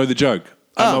actually know the joke.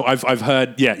 I've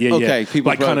heard, yeah. Okay,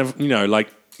 people like kind of,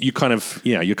 you're kind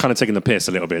of taking the piss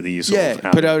a little bit that you sort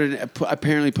of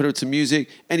apparently put out some music.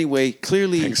 Anyway,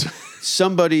 clearly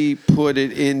somebody put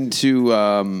it into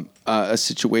a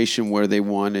situation where they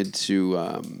wanted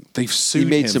to. They've sued him.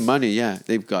 He made some money. Yeah,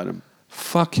 they've got him.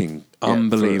 Fucking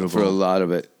unbelievable for a lot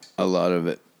of it. A lot of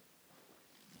it.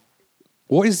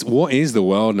 What is the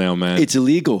world now, man? It's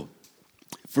illegal.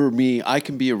 For me, I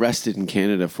can be arrested in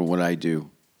Canada for what I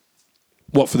do.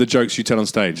 What, for the jokes you tell on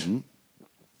stage? Mm-hmm.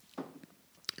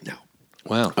 No.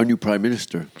 Wow. Our new Prime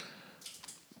Minister.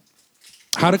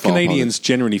 How do Canadians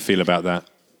generally feel about that?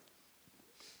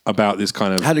 About this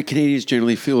kind of... How do Canadians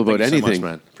generally feel about anything? Thank you so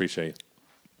much, man. Appreciate it.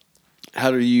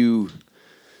 How do you...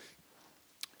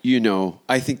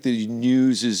 I think the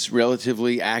news is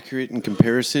relatively accurate in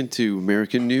comparison to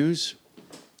American news.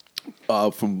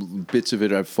 From bits of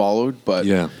it I've followed, but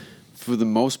for the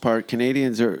most part,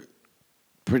 Canadians are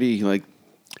pretty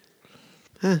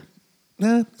nah,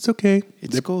 it's okay.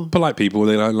 They're cool. Polite people.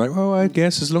 They're like, oh, I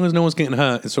guess as long as no one's getting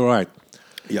hurt, it's all right.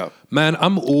 Yeah, man,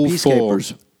 I'm all for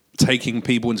taking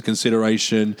people into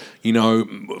consideration.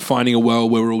 Finding a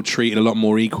world where we're all treated a lot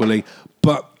more equally,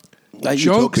 but. Jokes,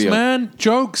 utopia. Man.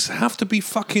 Jokes have to be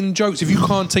fucking jokes. If you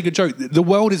can't take a joke, the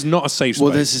world is not a safe space.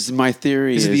 Well, this is my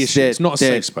theory. This is the issue. It's not a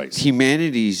safe space.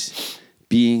 Humanity's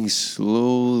being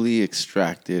slowly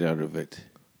extracted out of it.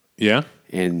 Yeah?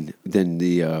 And then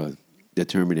the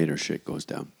Terminator shit goes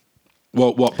down.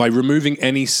 Well, what? By removing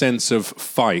any sense of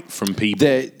fight from people?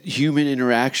 That human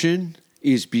interaction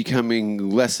is becoming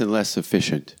less and less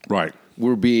efficient. Right.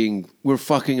 We're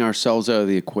fucking ourselves out of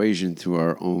the equation through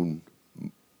our own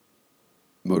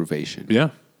motivation. Yeah.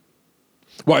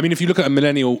 Well, I mean, if you look at a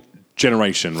millennial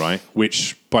generation, right,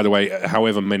 which, by the way,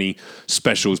 however many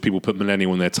specials people put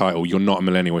millennial in their title, you're not a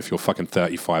millennial if you're fucking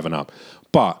 35 and up.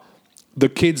 But the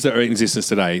kids that are in existence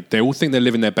today, they all think they're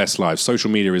living their best lives. Social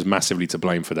media is massively to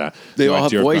blame for that. They all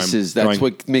have voices. That's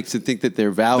what makes it think that they're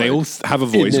valid. They all have a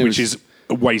voice, which is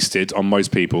wasted on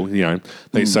most people, So,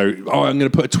 I'm going to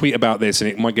put a tweet about this and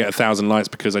it might get 1,000 likes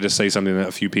because I just say something that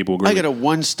a few people agree I got a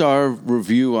 1-star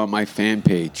review on my fan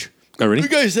page. Oh, really? You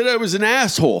guys said I was an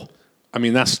asshole. I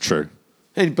mean, that's true.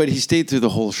 But he stayed through the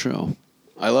whole show.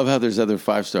 I love how there's other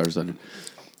 5 stars on it.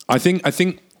 I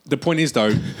think the point is,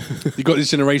 though, you got this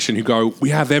generation who go,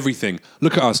 we have everything.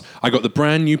 Look at us. I got the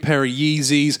brand new pair of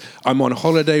Yeezys. I'm on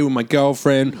holiday with my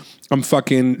girlfriend. I'm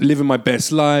fucking living my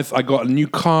best life. I got a new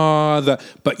car.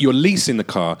 But you're leasing the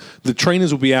car. The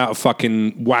trainers will be out of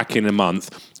fucking whack in a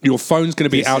month. Your phone's going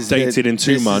to be outdated in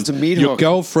 2 months. Your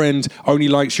girlfriend only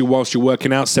likes you whilst you're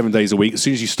working out 7 days a week. As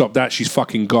soon as you stop that, she's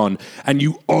fucking gone. And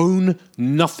you own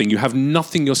nothing. You have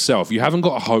nothing yourself. You haven't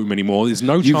got a home anymore. There's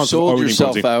no chance of owning You've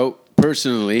sold yourself out.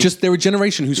 Personally, just they're a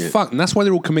generation who's fucked, and that's why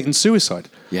they're all committing suicide.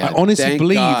 Yeah, I honestly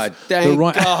believe. Thank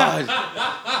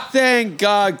God. Thank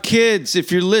God, kids.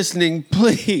 If you're listening,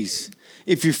 please.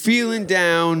 If you're feeling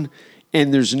down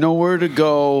and there's nowhere to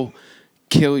go,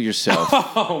 kill yourself.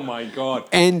 Oh my God!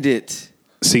 End it.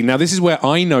 See, now this is where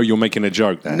I know you're making a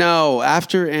joke. Then. No,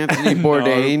 after Anthony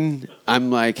Bourdain,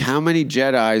 I'm like, how many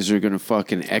Jedis are going to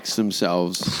fucking X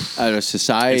themselves out of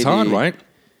society? It's hard, right?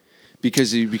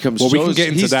 Because he becomes we can get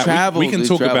into that. Traveled, we can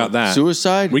talk about that.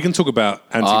 Suicide? We can talk about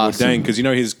Anthony Bourdain because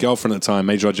his girlfriend at the time,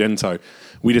 Asia Argento.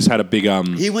 We just had a big...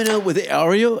 he went out with Asia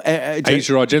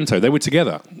Argento. They were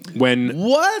together. When...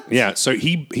 What? Yeah, so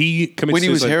he committed when he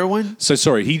suicide. Was heroin? So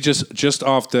sorry, he just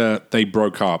after they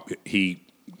broke up, he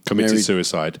committed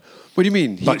suicide. What do you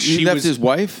mean? But he left his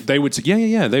wife? They would...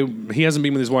 Yeah. He hasn't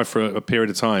been with his wife for a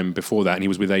period of time before that, and he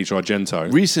was with Asia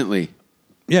Argento. Recently?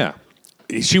 Yeah.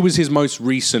 She was his most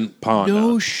recent partner. No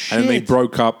And they shit.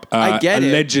 broke up I get it.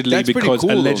 allegedly That's pretty cool,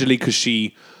 though. because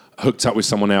she hooked up with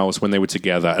someone else when they were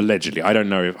together. Allegedly. I don't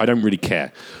know. I don't really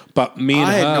care. But me and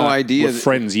I her had no idea were that-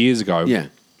 friends years ago. Yeah.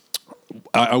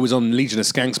 I was on Legion of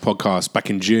Skanks podcast back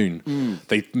in June. Mm.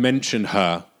 They mentioned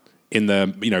her in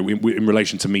the, in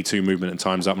relation to Me Too movement and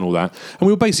Time's Up and all that. And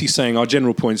we were basically saying our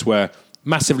general points were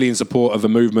massively in support of a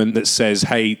movement that says,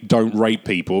 hey, don't rape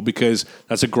people, because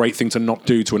that's a great thing to not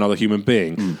do to another human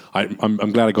being. Mm.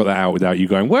 I'm glad I got that out without you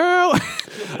going, well,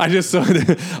 I just saw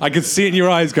I could see it in your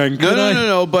eyes going,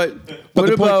 No. But what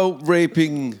the point- about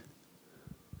raping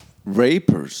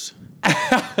rapers?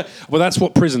 Well, that's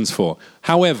what prison's for.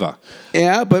 However,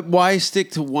 Yeah, but why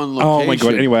stick to one location? oh my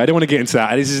God. Anyway, I don't want to get into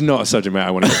that. This is not a subject matter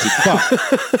I want to get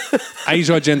into. But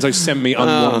Asia Argento sent me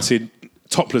unwanted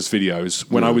topless videos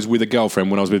when I was with a girlfriend,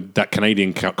 when I was with that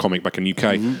Canadian comic back in the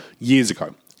UK years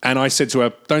ago. And I said to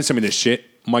her, don't send me this shit.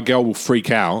 My girl will freak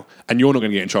out and you're not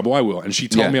going to get in trouble. I will. And she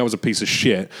told Yeah. me I was a piece of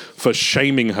shit for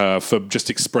shaming her for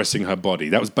just expressing her body.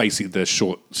 That was basically the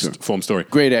short form story.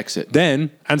 Great exit.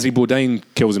 Then Anthony Bourdain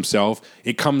kills himself.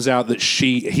 It comes out that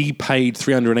he paid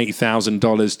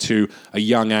 $380,000 to a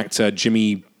young actor,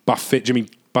 Jimmy Buffett,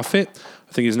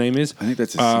 I think his name is. I think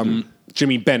that's his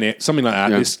Jimmy Bennett, something like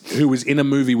that, Yeah. who was in a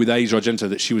movie with Asia Argento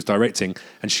that she was directing,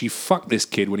 and she fucked this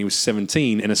kid when he was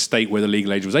 17 in a state where the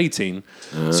legal age was 18.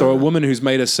 So a woman who's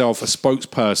made herself a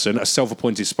spokesperson, a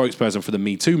self-appointed spokesperson for the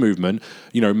Me Too movement,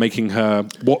 making her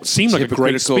what seemed like a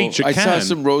great speech at I saw Cannes.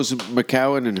 some Rose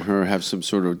McGowan and her have some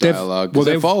sort of They've- dialogue. Well,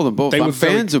 I follow them both. they I'm were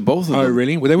very- fans of both of them. Oh,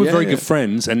 really? Well, they were Yeah, very yeah. good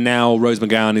friends, and now Rose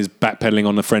McGowan is backpedaling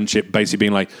on the friendship, basically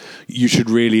being like, you should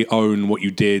really own what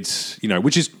you did,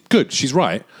 which is good. She's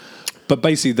right. But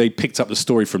basically, they picked up the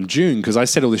story from June, because I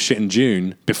said all this shit in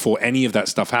June before any of that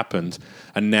stuff happened,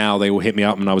 and now they will hit me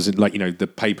up, and I was like, the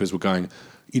papers were going,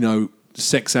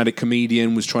 sex addict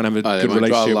comedian was trying to have a they good wanna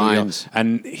draw relationship with lines.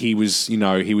 and he was,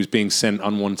 he was being sent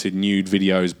unwanted nude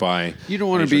videos by. You don't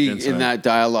want to Asia be Argento. in that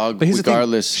dialogue But here's the thing,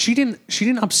 regardless. she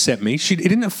didn't upset me. It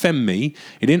didn't offend me.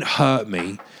 It didn't hurt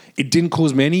me. It didn't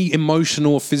cause me any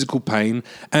emotional or physical pain.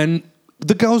 And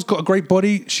the girl's got a great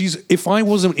body. If I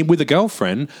wasn't with a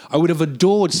girlfriend, I would have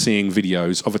adored seeing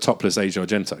videos of a topless Asia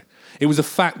Argento. It was the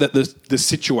fact that the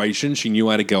situation, she knew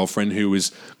I had a girlfriend who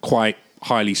was quite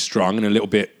highly strung and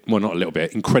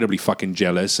incredibly fucking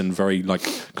jealous and very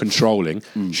controlling.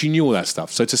 She knew all that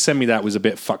stuff. So to send me that was a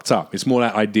bit fucked up. It's more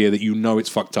that idea that it's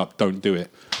fucked up, don't do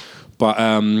it.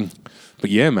 But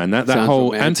yeah, man, that Sounds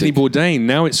whole romantic. Anthony Bourdain,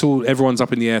 now everyone's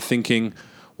up in the air thinking,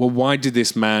 well, why did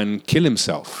this man kill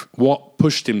himself? What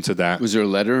pushed him to that? Was there a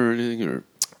letter or anything? Or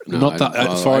no, Not I that, didn't as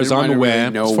follow. far I as didn't I'm really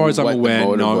aware, know as far as I'm what the aware,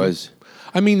 motive no. was.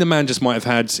 I mean, the man just might have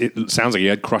had, it sounds like he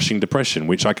had crushing depression,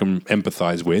 which I can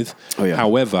empathize with. Oh, yeah.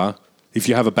 However, if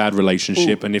you have a bad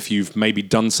relationship and if you've maybe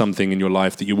done something in your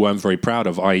life that you weren't very proud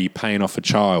of, i.e. paying off a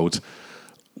child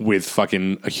with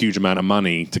fucking a huge amount of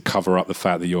money to cover up the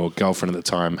fact that your girlfriend at the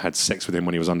time had sex with him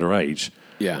when he was underage,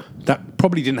 Yeah. that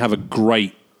probably didn't have a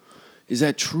great... Is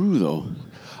that true,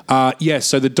 though? Yes,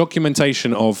 so the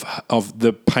documentation of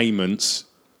the payments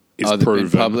is They've been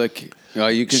proven. public?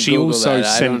 You can She Google also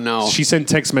that. I don't know. She sent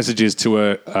text messages to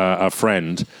a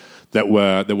friend that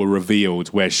were revealed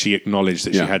where she acknowledged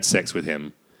that Yeah. she had sex with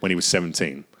him when he was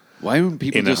 17. Why don't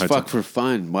people in a just hotel. fuck for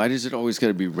fun? Why does it always got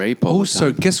to be rape all Also,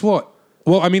 the time? guess what?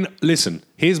 Well, I mean, listen,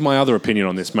 here's my other opinion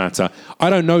on this matter. I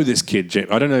don't know this kid, Jim.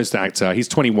 I don't know this actor. He's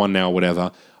 21 now,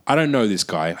 whatever. I don't know this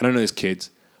guy. I don't know this kid.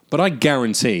 But I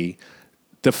guarantee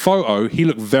the photo, he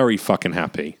looked very fucking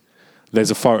happy.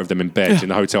 There's a photo of them in bed in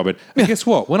the hotel bed. And guess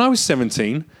what? When I was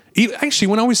 17...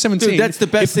 when I was 17, Dude, that's the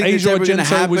best if thing that's Asia ever gonna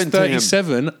Argento was happen to him.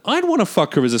 37, I'd want to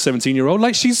fuck her as a 17-year-old.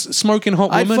 Like, she's smoking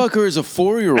hot I'd woman. fuck her as a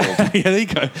 4-year-old. Yeah, there you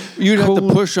go. You'd have Cool.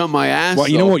 to push on my ass. Well,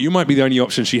 you know though. what? You might be the only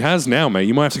option she has now, mate.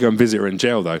 You might have to go and visit her in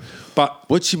jail, though. But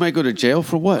What, she might go to jail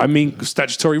for what? I mean,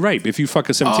 statutory rape. If you fuck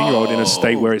a 17-year-old in a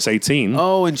state where it's 18,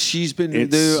 oh, and she's been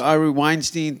It's- the Ari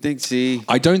Weinstein thing. See,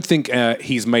 I don't think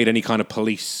he's made any kind of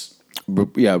police.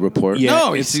 report. Yeah,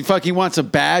 no, it's- he fucking wants a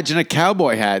badge and a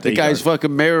cowboy hat. The you guy's go.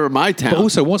 fucking mayor of my town. But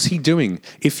also, what's he doing?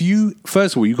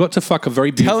 First of all, you got to fuck a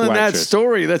very beautiful Telling that actress.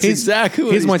 story. That's exactly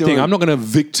what Here's he's my thing. doing. I'm not going to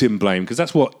victim blame because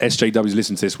that's what SJWs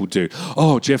listen to this will do.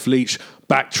 Oh, Jeff Leach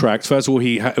backtracked. First of all,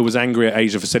 he was angry at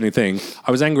Asia for saying a thing.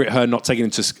 I was angry at her not taking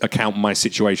into account my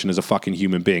situation as a fucking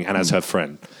human being and as her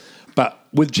friend. But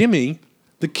with Jimmy,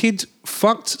 the kid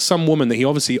fucked some woman that he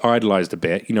obviously idolized a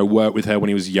bit, worked with her when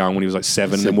he was young, when he was like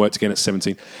 7, and then worked again at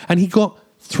 17. And he got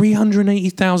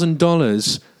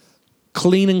 $380,000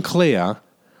 clean and clear.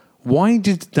 Why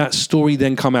did that story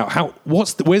then come out?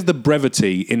 Where's the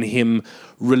brevity in him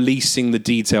releasing the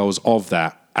details of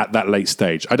that at that late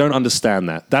stage. I don't understand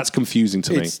that. That's confusing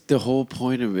to me. It's the whole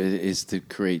point of it is to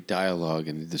create dialogue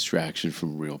and distraction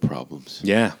from real problems.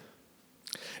 Yeah.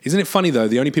 Isn't it funny, though,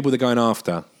 the only people they're going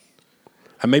after,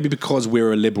 and maybe because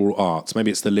we're a liberal arts, maybe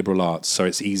it's the liberal arts, so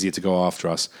it's easier to go after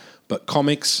us, but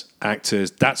comics,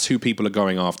 actors, that's who people are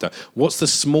going after. What's the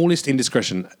smallest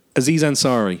indiscretion? Aziz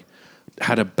Ansari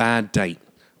had a bad date.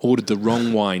 Ordered the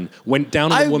wrong wine. Went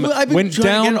down on a woman. I've been went trying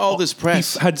down. to get all this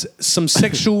press. He had some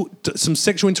sexual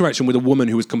interaction with a woman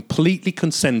who was completely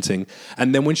consenting.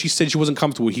 And then when she said she wasn't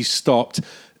comfortable, he stopped,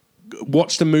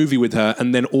 watched a movie with her,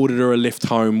 and then ordered her a lift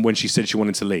home when she said she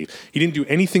wanted to leave. He didn't do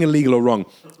anything illegal or wrong.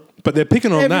 But they're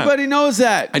picking on that. Everybody knows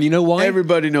that. And you know why?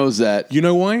 Everybody knows that. You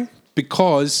know why?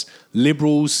 Because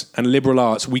liberals and liberal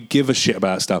arts, we give a shit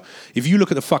about stuff. If you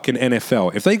look at the fucking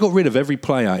NFL, if they got rid of every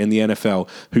player in the NFL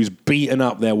who's beaten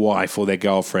up their wife or their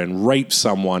girlfriend, raped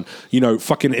someone,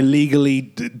 fucking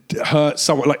illegally hurt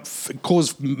someone, like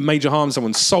caused major harm to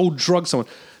someone, sold drugs to someone,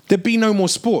 there'd be no more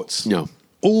sports. No.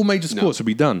 All major sports would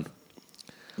be done.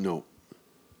 No.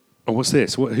 Oh, what's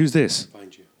this? Who's this?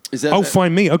 Is that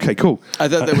Find me. Okay, cool. I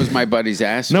thought that was my buddy's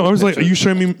ass. No, I was like, are you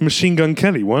showing me Machine Gun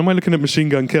Kelly? Why am I looking at Machine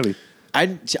Gun Kelly? I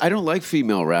don't like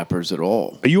female rappers at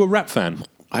all. Are you a rap fan?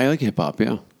 I like hip hop,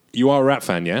 yeah. You are a rap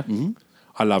fan, yeah? Mm-hmm.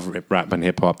 I love rap and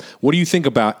hip hop. What do you think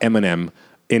about Eminem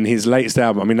in his latest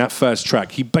album? I mean, that first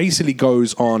track, he basically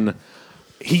goes on.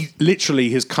 He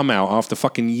literally has come out after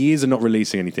fucking years of not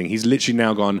releasing anything. He's literally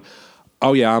now gone,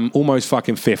 oh yeah, I'm almost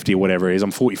fucking 50 or whatever it is.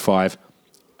 I'm 45.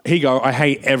 Here you go. I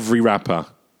hate every rapper.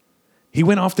 He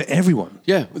went after everyone.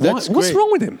 Yeah, that's What's great.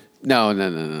 wrong with him? No.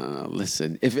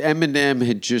 Listen, if Eminem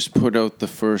had just put out the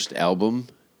first album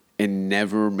and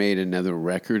never made another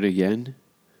record again,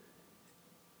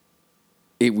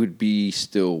 it would be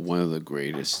still one of the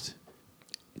greatest.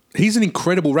 He's an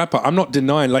incredible rapper. I'm not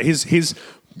denying. Like his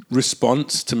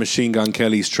response to Machine Gun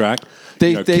Kelly's track,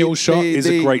 Kill Shot is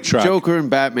a great track. Joker and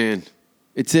Batman.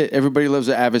 It's it. Everybody loves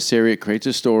an adversary. It creates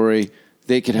a story.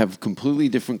 They could have completely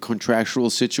different contractual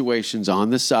situations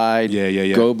on the side.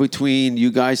 Yeah. Go between.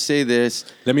 You guys say this.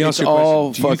 Let me ask you a all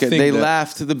question. Do you fucking. think They that-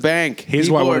 laugh to the bank. Here's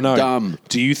People what I want to know. Dumb.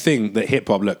 Do you think that hip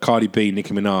hop, like Cardi B,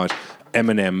 Nicki Minaj,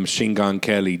 Eminem, Machine Gun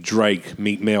Kelly, Drake,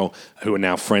 Meek Mill, who are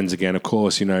now friends again, of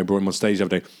course, brought him on stage the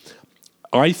other day.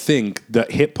 I think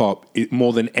that hip hop,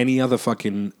 more than any other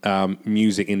fucking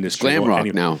music industry, Glam rock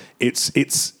now. It's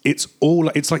all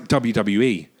it's like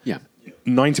WWE. Yeah.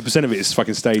 90% of it is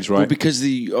fucking staged, right? Well, because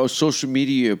the social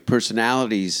media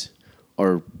personalities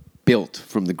are built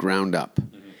from the ground up,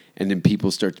 and then people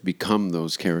start to become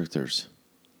those characters.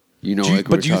 Do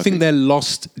you think they're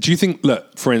lost? Do you think,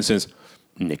 look, for instance,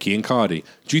 Nicki and Cardi,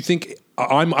 do you think,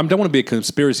 I don't want to be a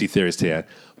conspiracy theorist here,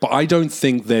 but I don't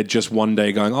think they're just one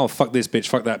day going, oh, fuck this bitch,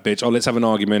 fuck that bitch, oh, let's have an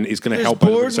argument, it's going to help.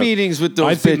 Board meetings with those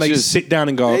I think they bitches. sit down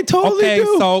and go, They totally okay,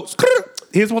 do. so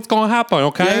here's what's going to happen,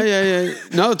 okay? Yeah.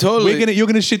 No, totally. You're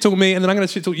going to shit talk me, and then I'm going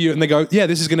to shit talk you, and they go, yeah,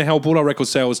 this is going to help all our record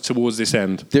sales towards this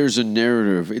end. There's a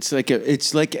narrative.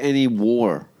 It's like any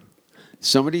war.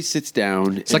 Somebody sits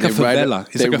down. It's like a favela.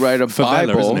 It's They like a write a favela,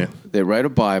 Bible. isn't it? They write a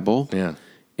Bible. Yeah.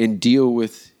 And deal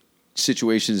with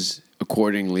situations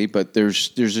accordingly. But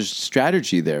there's a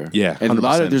strategy there. Yeah, and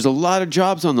 100%. there's a lot of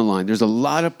jobs on the line. There's a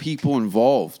lot of people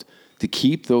involved to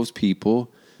keep those people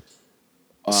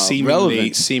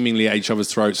relevant. Seemingly at each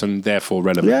other's throats and therefore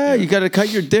relevant. Yeah, you got to cut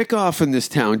your dick off in this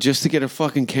town just to get a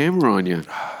fucking camera on you.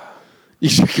 You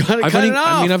got to cut it off.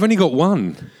 I mean, I've only got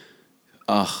one.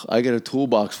 I got a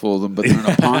toolbox full of them, but they're in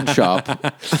a pawn shop.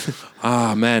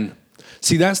 Ah, man.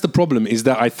 See, that's the problem, is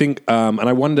that I think, and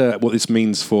I wonder what this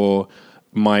means for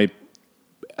my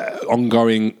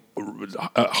ongoing,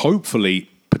 hopefully,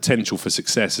 potential for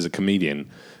success as a comedian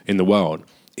in the world,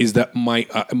 is that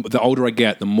the older I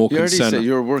get, the more You already concerned. said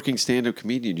you're a working stand-up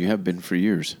comedian. You have been for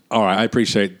years. All right, I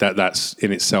appreciate that. That's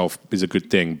in itself is a good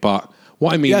thing, but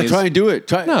what I mean is, try and do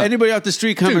it. No. Anybody off the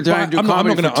street come Dude, and try and do I'm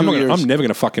comedy for 2 years. I'm never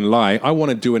gonna fucking lie. I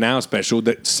want to do an hour special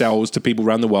that sells to people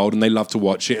around the world and they love to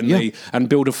watch it and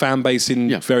build a fan base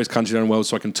in various countries around the world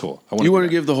so I can tour. You want to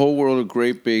give the whole world a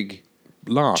great big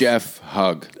laugh, Jeff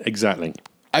hug. Exactly.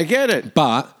 I get it.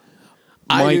 But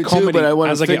I my do comedy, too, but I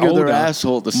want as to I get finger older, their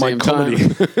asshole at the same time.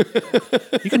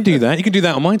 You can do that. You can do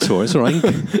that on my tour. It's all right.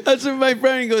 That's what my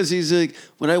friend goes. He's like,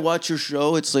 when I watch your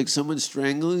show, it's like someone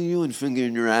strangling you and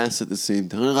fingering your ass at the same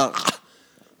time.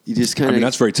 You just kind I of. mean,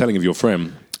 that's very telling of your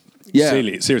friend. Yeah.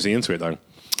 Seriously into it, though.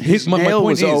 His nail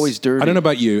was always dirty. I don't know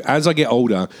about you. As I get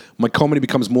older, my comedy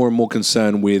becomes more and more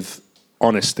concerned with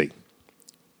honesty.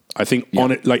 I think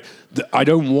I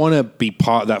don't want to be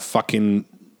part of that fucking,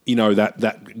 that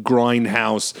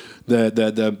grindhouse,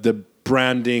 the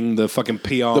branding, the fucking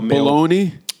PR the mill.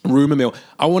 baloney. rumor mill.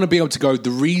 I want to be able to go, the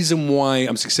reason why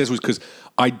I'm successful is because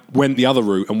I went the other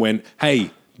route and went,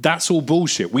 hey, that's all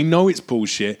bullshit. We know it's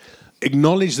bullshit.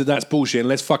 Acknowledge that that's bullshit and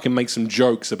let's fucking make some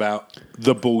jokes about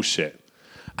the bullshit.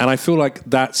 And I feel like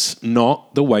that's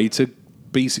not the way to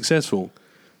be successful.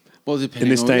 Well, in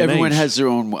this day and everyone age. has their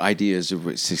own ideas of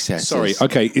what success Sorry, is.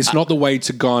 okay, it's not the way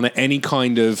to garner any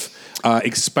kind of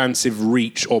expansive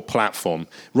reach or platform.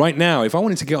 Right now, if I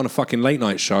wanted to get on a fucking late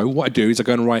night show, what I do is I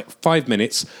go and write 5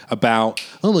 minutes about,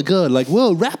 oh my God, like,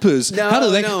 whoa, rappers, No,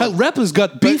 how rappers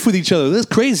got beef with each other. That's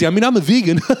crazy. I mean, I'm a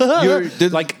vegan.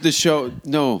 The show,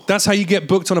 no. That's how you get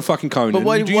booked on a fucking Conan. But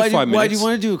why You do do your 5 you minutes.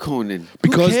 want to do a Conan?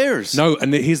 Because, Who cares? No,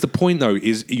 and here's the point though,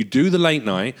 is you do the late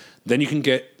night, then you can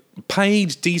get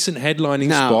paid decent headlining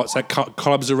No. spots at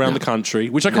clubs around the country,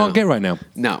 which I can't get right now.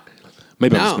 No.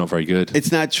 Maybe I'm No. just not very good.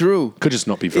 It's not true. Could just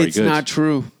not be very It's good. not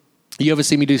true. You ever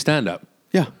see me do stand-up?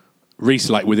 Yeah.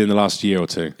 Recently, like within the last year or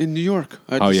two? In New York,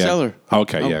 at Oh, the yeah. cellar.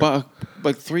 Okay, yeah.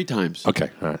 Like 3 times. Okay,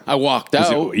 all right. I walked Was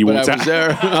it- out, you but walked I was out?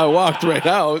 there. I walked right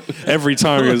out. Every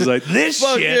time he was like, this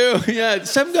Fuck shit. you. Yeah,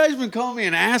 some guy's been calling me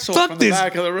an asshole Fuck from the this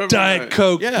back of the river. Diet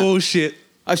Coke Yeah. bullshit.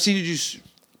 I've seen you just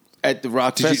at the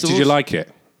rock Did festivals. you like it?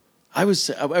 I was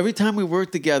every time we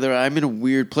work together, I'm in a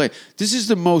weird place. This is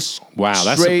the most Wow,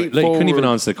 that's look, you couldn't even straightforward-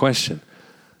 answer the question.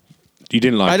 You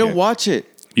didn't like it. I don't watch it.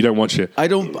 You don't watch it.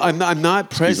 I'm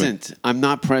not me. present. I'm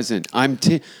not present.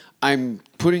 I'm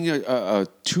putting a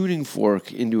tuning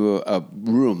fork into a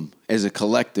room as a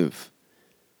collective.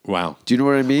 Wow. Do you know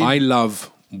what I mean? I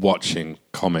love watching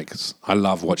comics. I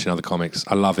love watching other comics.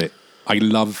 I love it. I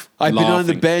love I've been on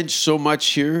the laughing. bench so much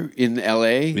here in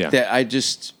LA Yeah. that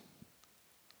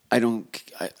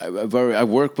I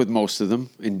work with most of them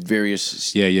in various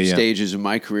stages of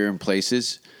my career and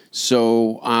places.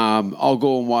 So I'll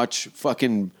go and watch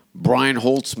fucking Brian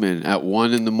Holtzman at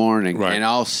 1 a.m, Right. and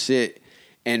I'll sit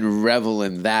and revel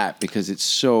in that because it's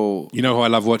so You know who I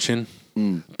love watching?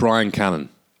 Brian Callen.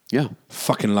 yeah.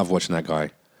 Fucking love watching that guy.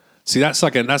 See, that's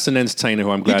an entertainer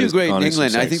who I'm He glad do is great in garnering some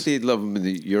England. I sex. think they'd love him in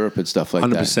Europe and stuff like that.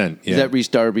 100%, yeah. Is that Rhys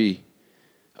Darby?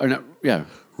 Or not? Yeah.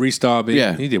 Reese Darby,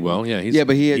 Yeah. he did well. Yeah,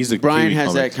 But he's a Brian Kiwi has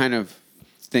comic. that kind of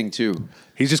thing too.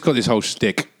 He's just got this whole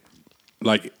shtick,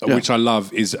 like Yeah. which I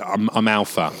love. Is I'm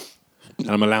alpha, and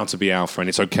I'm allowed to be alpha, and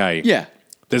it's okay. Yeah.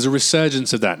 There's a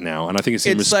resurgence of that now, and I think it's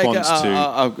in It's like response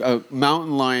to. a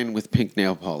mountain lion with pink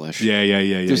nail polish. Yeah.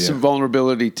 There's some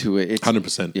vulnerability to it. It's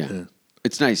 100%. Yeah.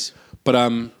 It's nice. But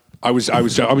I was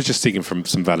just seeking from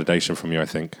some validation from you. I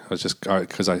think I was just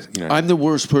because I'm the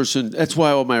worst person. That's why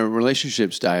all my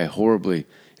relationships die horribly.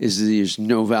 Is there's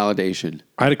no validation.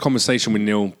 I had a conversation with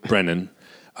Neil Brennan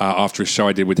after a show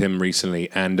I did with him recently,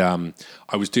 and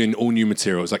I was doing all new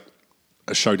material. It was like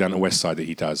a show down the West Side that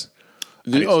he does.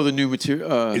 The new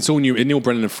material. It's all new. Neil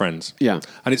Brennan and Friends. Yeah.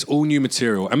 And it's all new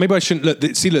material. And maybe I shouldn't look.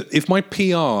 If my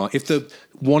PR, if the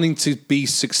wanting to be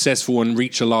successful and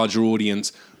reach a larger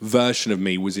audience version of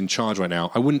me was in charge right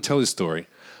now, I wouldn't tell this story.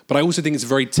 But I also think it's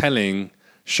very telling.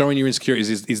 Showing your insecurities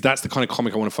is that's the kind of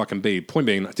comic I want to fucking be. Point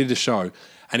being, I did the show,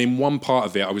 and in one part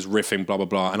of it, I was riffing, blah blah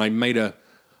blah, and I made a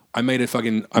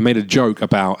joke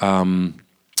about.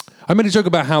 I made a joke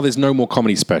about how there's no more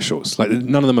comedy specials. Like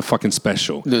none of them are fucking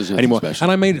special There's nothing anymore. special.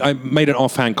 And I made an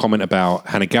offhand comment about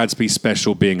Hannah Gadsby's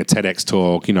special being a TEDx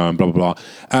talk, and blah blah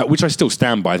blah, which I still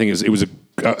stand by. I think it was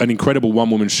an incredible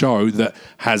one-woman show that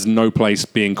has no place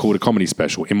being called a comedy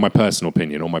special, in my personal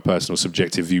opinion or my personal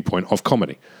subjective viewpoint of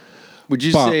comedy. Would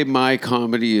you But- say my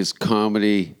comedy is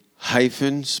comedy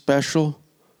special?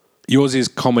 Yours is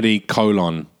comedy :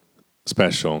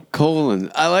 special. Colon.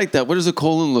 I like that. What does a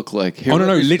colon look like? Here, Oh no,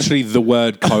 let me- literally the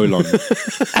word colon.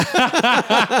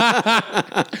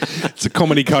 It's a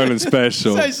comedy :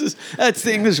 special. That's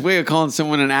the English way of calling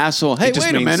someone an asshole. Hey, It just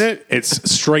wait a means minute. It's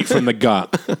straight from the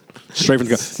gut. Straight from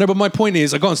the gut. No, but my point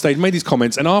is, I got on stage, made these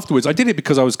comments, and afterwards, I did it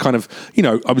because I was kind of,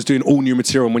 I was doing all new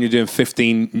material. And when you're doing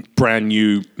 15 brand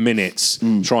new minutes,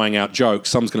 trying out jokes,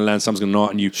 some's going to land, some's going to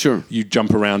not, and you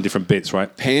jump around different bits,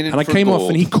 right? Paying it and I for came off,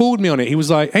 gold. and he called me on it. He was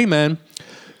like, "Hey, man,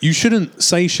 you shouldn't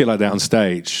say shit like that on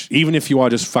stage, even if you are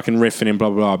just fucking riffing and blah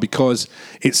blah blah, because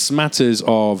it smatters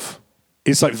of.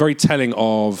 It's like very telling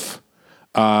of."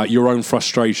 Your own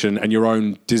frustration and your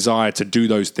own desire to do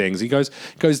those things. He goes,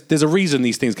 there's a reason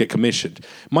these things get commissioned.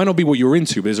 Might not be what you're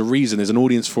into, but there's a reason. There's an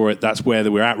audience for it. That's where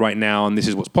we're at right now, and this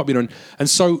is what's popular. And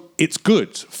so it's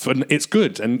good. It's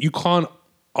good, and you can't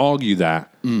argue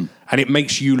that. And it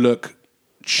makes you look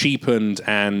cheapened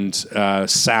and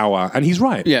sour. And he's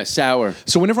right. Yeah, sour.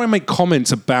 So whenever I make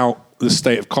comments about the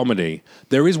state of comedy,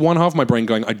 there is one half of my brain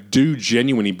going, I do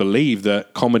genuinely believe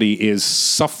that comedy is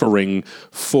suffering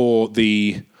for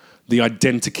the the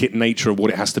identikit nature of what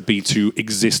it has to be to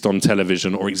exist on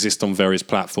television or exist on various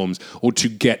platforms or to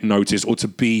get noticed or to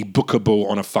be bookable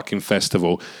on a fucking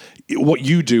festival. What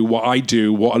you do, what I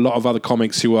do, what a lot of other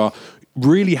comics who are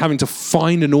really having to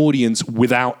find an audience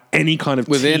without any kind of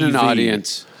within TV. an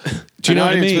audience. Do you know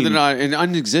what I mean? Within an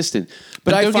non-existent.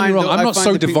 But Don't I get me find wrong, though, I'm I not find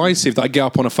so the people- divisive that I get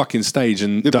up on a fucking stage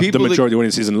and the people majority of the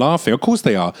audience isn't laughing. Of course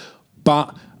they are.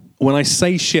 But when I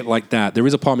say shit like that, there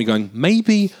is a part of me going,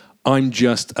 maybe I'm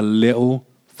just a little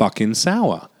fucking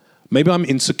sour. Maybe I'm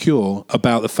insecure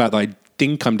about the fact that I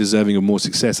think I'm deserving of more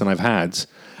success than I've had.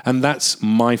 And that's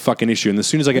my fucking issue. And as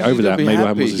soon as I get over that, maybe I'll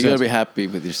have more You success. gotta be happy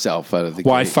with yourself out of the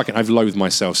Well, gate. I've loathed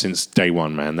myself since day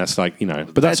one, man. That's like, you know,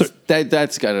 but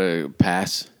That's gotta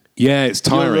pass. yeah, it's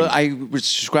tiring. I would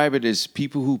describe it as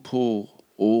people who pull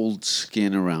old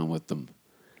skin around with them.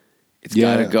 It's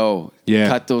gotta go. Yeah.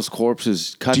 Cut those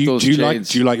corpses. Cut do those you chains.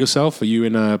 do you like yourself? Are you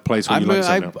in a place where you like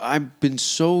something else? I've been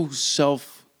so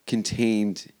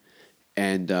self-contained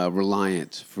and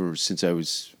reliant since I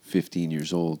was 15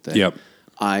 years old that Yep.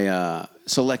 I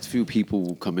select few people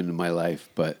will come into my life,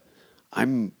 but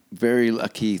I'm very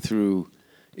lucky through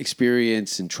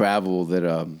experience and travel that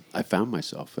I found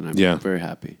myself, and I'm very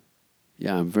happy.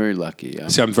 Yeah, I'm very lucky.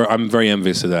 See, I'm very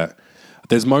envious of that.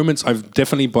 There's moments I've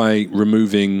definitely by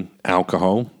removing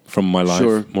alcohol from my life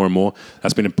more and more.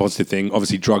 That's been a positive thing.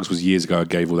 Obviously, drugs was years ago. I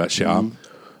gave all that shit up.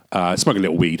 I smoke a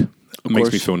little weed. It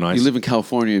makes me feel nice. You live in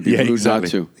California, it'd be rude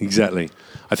exactly. not to. Exactly.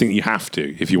 I think you have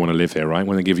to if you want to live here, right?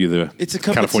 When they give you the It's a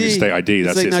cup California of tea. state ID,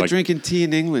 that's it's like it. not It's like drinking tea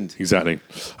in England. exactly.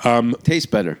 Tastes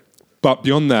better. But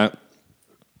beyond that,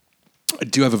 I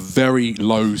do have a very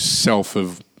low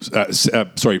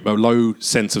a low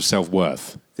sense of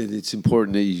self-worth. That it's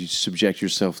important that you subject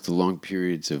yourself to long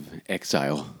periods of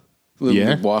exile. Little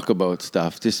Yeah. walkabout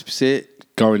stuff. Just sit.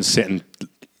 Go and sit and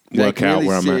work out really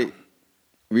where I'm at. sit,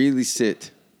 Really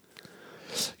sit.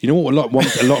 You know what?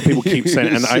 A lot of people keep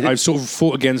saying, and I've sort of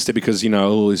fought against it because, you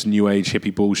know, all this new age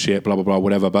hippie bullshit, blah, blah, blah,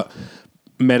 whatever. But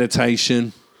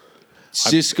meditation,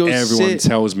 Just go everyone sit.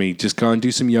 tells me, just go and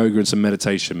do some yoga and some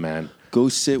meditation, man. Go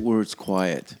sit where it's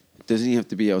quiet. It doesn't even have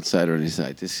to be outside or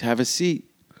inside. Just have a seat.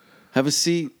 Have a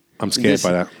seat. I'm scared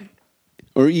by that.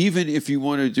 Or even if you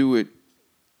want to do it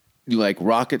like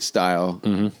rocket style.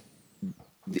 And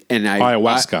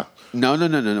Ayahuasca.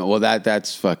 No. Well,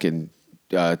 that's fucking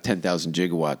 10,000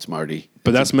 gigawatts, Marty.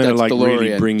 But that's meant to like really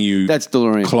DeLorean. bring you That's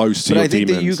DeLorean. close to but your I think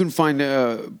demons. that you can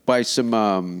find by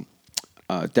some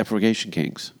Deprecation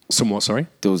Kings. Somewhat, sorry?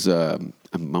 Those I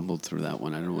mumbled through that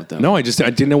one. I don't know what that. No, I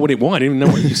didn't know what it was. I didn't even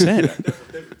know what you said.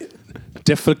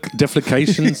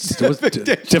 Defecations?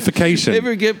 Defecation.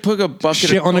 Ever put a bucket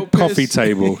Shit of on a coke coffee piss?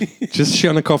 table. Just shit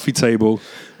on a coffee table.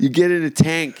 You get in a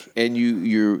tank and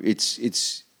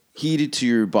it's heated to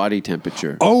your body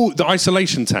temperature. Oh, the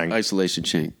isolation tank. Isolation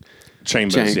tank.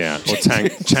 Chambers, Shank. yeah.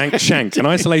 Or shank. An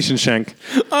isolation shank.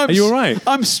 Are you all right?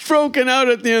 I'm stroking out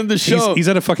at the end of the show. He's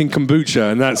had a fucking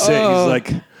kombucha and that's it. He's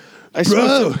like, I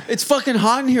bro, it's fucking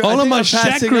hot in here. I all of think my I'm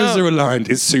passing chakras out. are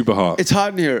aligned. It's super hot. It's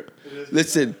hot in here.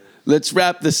 Listen, let's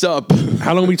wrap this up.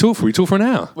 How long we talk for? We talk for an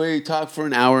hour. We talk for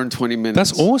an hour and 20 minutes.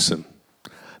 That's awesome.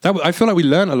 I feel like we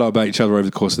learned a lot about each other over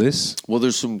the course of this. Well,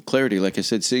 there's some clarity. Like I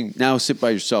said, now sit by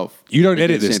yourself. You don't You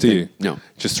edit do the this, same do you? thing. No.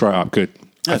 Just throw it up. Good.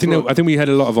 I throw think we had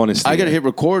a lot of honesty. I got to there. hit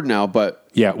record now, but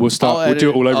Yeah, we'll start. I'll We'll do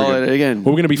it all over I'll again. edit again.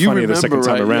 Well, we're going to be You funnier the second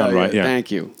remember, time around, right? Yeah. Thank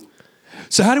you.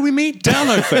 So how do we meet?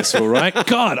 Download Festival, right?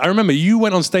 God, I remember you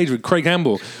went on stage with Craig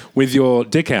Hamble with your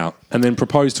dick out and then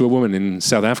proposed to a woman in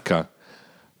South Africa.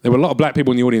 There were a lot of black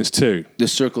people in the audience too, The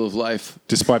circle of life.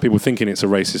 despite people thinking it's a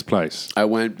racist place. I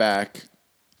went back.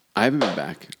 I haven't been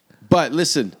back. But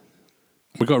listen,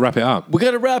 We've got to wrap it up. we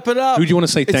got to wrap it up. Who do you want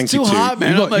to say thank it's you too to? hot,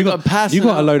 man. I'm passing you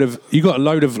got out. a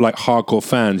load of like hardcore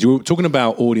fans. You were talking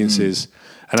about audiences,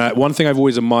 and one thing I've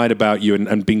always admired about you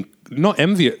and being not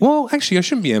envious. Well, actually, I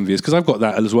shouldn't be envious because I've got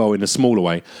that as well in a smaller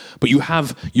way. But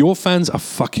your fans are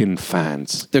fucking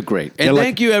fans. They're great. They're And like-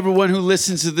 thank you, everyone who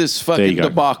listens to this fucking go.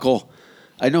 debacle.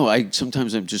 I know.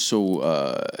 Sometimes I'm just so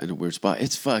in a weird spot.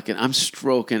 It's fucking. I'm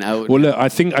stroking out. Well, look, I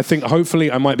think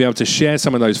hopefully I might be able to share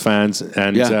some of those fans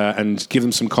and Yeah. and give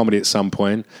them some comedy at some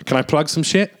point. Can I plug some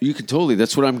shit? You can totally.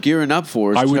 That's what I'm gearing up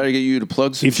for. Is I would- try to get you to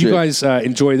plug some If shit. you guys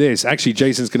enjoy this, actually,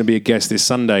 Jason's going to be a guest this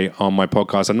Sunday on my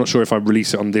podcast. I'm not sure if I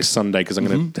release it on this Sunday because I'm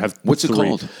going to have. What's it 3.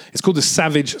 called? It's called the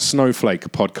Savage Snowflake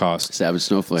Podcast. Savage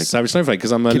Snowflake. Savage Snowflake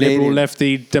because I'm a Canadian. liberal,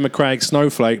 lefty, democratic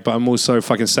snowflake, but I'm also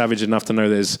fucking savage enough to know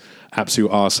there's absolute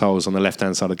arseholes on the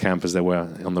left-hand side of the camp as there were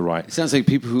on the right. It sounds like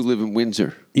people who live in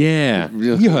Windsor. Yeah,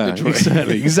 Real yeah, Detroit.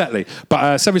 exactly.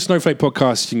 But Savage Snowflake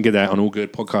podcast, you can get that on all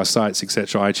good podcast sites,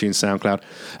 etc., iTunes, SoundCloud.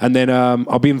 And then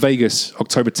I'll be in Vegas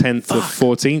October 10th to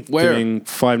 14th, Where? doing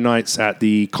 5 nights at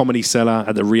the Comedy Cellar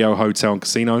at the Rio Hotel and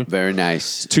Casino. Very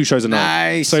nice. 2 shows a night.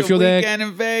 Nice. So if you're there, Weekend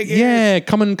in Vegas. yeah,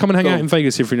 come and hang Cool. out in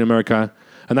Vegas if you're in America.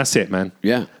 And that's it, man.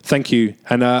 Yeah. Thank you.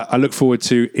 And I look forward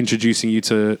to introducing you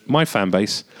to my fan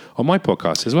base on my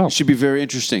podcast as well. Should be very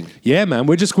interesting. Yeah, man.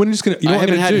 We're just gonna. You know I what I'm haven't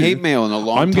gonna had do? hate mail in a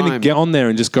long I'm gonna time. get on there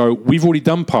and just go. We've already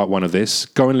done part 1 of this.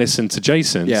 Go and listen to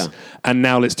Jason's. Yeah. And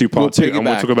now let's do part We'll 2, and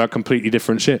we'll piggyback. talk about completely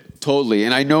different shit. Totally.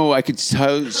 And I know I could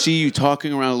see you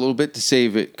talking around a little bit to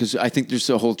save it because I think there's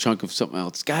a whole chunk of something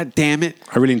else. God damn it.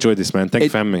 I really enjoyed this, man. Thank you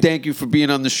for having me. Thank you for being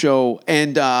on the show.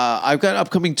 And I've got an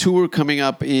upcoming tour coming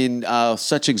up in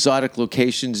such exotic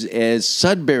locations as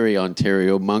Sudbury,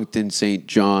 Ontario, Moncton, St.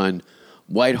 John,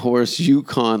 Whitehorse,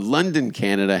 Yukon, London,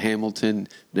 Canada, Hamilton,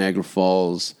 Niagara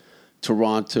Falls,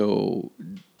 Toronto,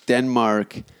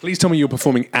 Denmark. Please tell me you're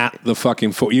performing at the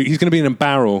fucking foot. He's going to be in a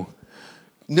barrel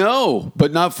No,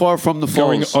 but not far from the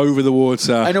going falls. over the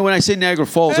water. I know when I say Niagara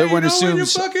Falls, everyone When you're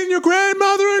assumes. fucking your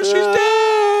grandmother and she's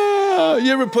dead.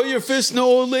 You ever put your fist in the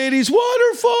old lady's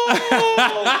waterfall?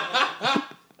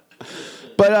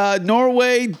 But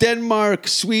Norway, Denmark,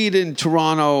 Sweden,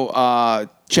 Toronto,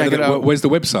 check it out. Where's the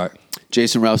website?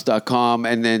 JasonRouse.com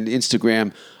and then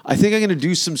Instagram. I think I'm going to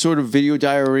do some sort of video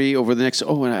diary over the next.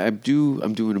 Oh, and I'm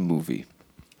doing a movie.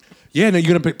 Yeah, no,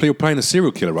 you're going to you're playing a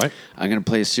serial killer, right? I'm going to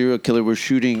play a serial killer. We're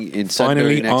shooting in Sudbury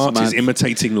Finally, next art month. is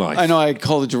imitating life. I know. I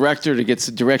call the director to get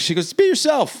some direction. She goes, "Be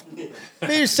yourself.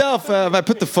 Be yourself." I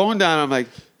put the phone down. I'm like,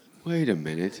 "Wait a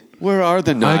minute. Where are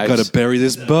the knives?" I got to bury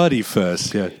this body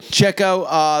first. Yeah. Check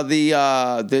out the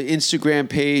Instagram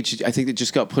page. I think it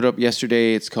just got put up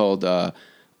yesterday. It's called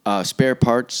Spare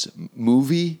Parts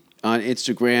Movie on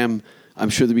Instagram. I'm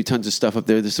sure there'll be tons of stuff up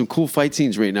there. There's some cool fight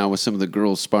scenes right now with some of the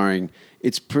girls sparring.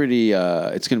 It's pretty.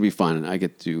 It's going to be fun, and I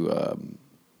get to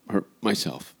hurt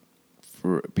myself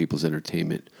for people's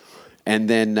entertainment. And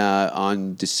then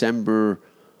on December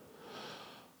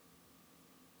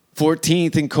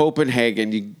 14th in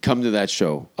Copenhagen, you come to that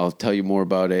show. I'll tell you more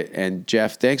about it. And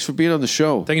Jeff, thanks for being on the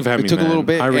show. Thank you for having me. me, It took a little man.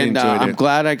 bit, I really and enjoyed I'm it.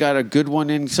 glad I got a good one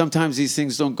in. Sometimes these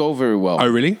things don't go very well. Oh,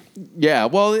 really? Yeah.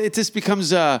 Well, it just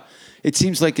becomes. It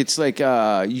seems like it's like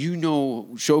you know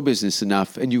show business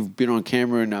enough, and you've been on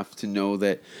camera enough to know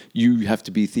that you have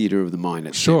to be theater of the mind.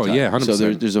 At the Sure, same time. yeah, 100%.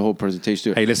 So there's a whole presentation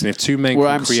to it. Hey, listen, if 2 men where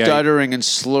can I'm create stuttering and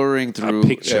slurring through a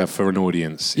picture for an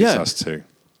audience, it's Yeah. us 2.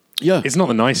 Yeah, It's not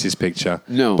the nicest picture,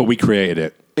 No. but we created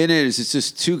it. it is. It's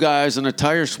just 2 guys on a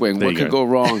tire swing. There What you could go.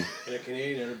 go wrong?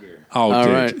 Oh, All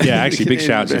dude. right. Yeah, actually, big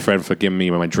shout out to your friend for giving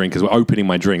me my drink because we're opening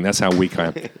my drink. That's how weak I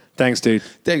am. Thanks, dude.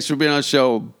 Thanks for being on the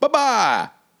show. Bye bye.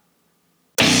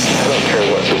 I don't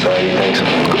care what society thinks.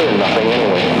 They're nothing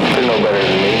anyway. They're no better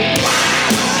than me.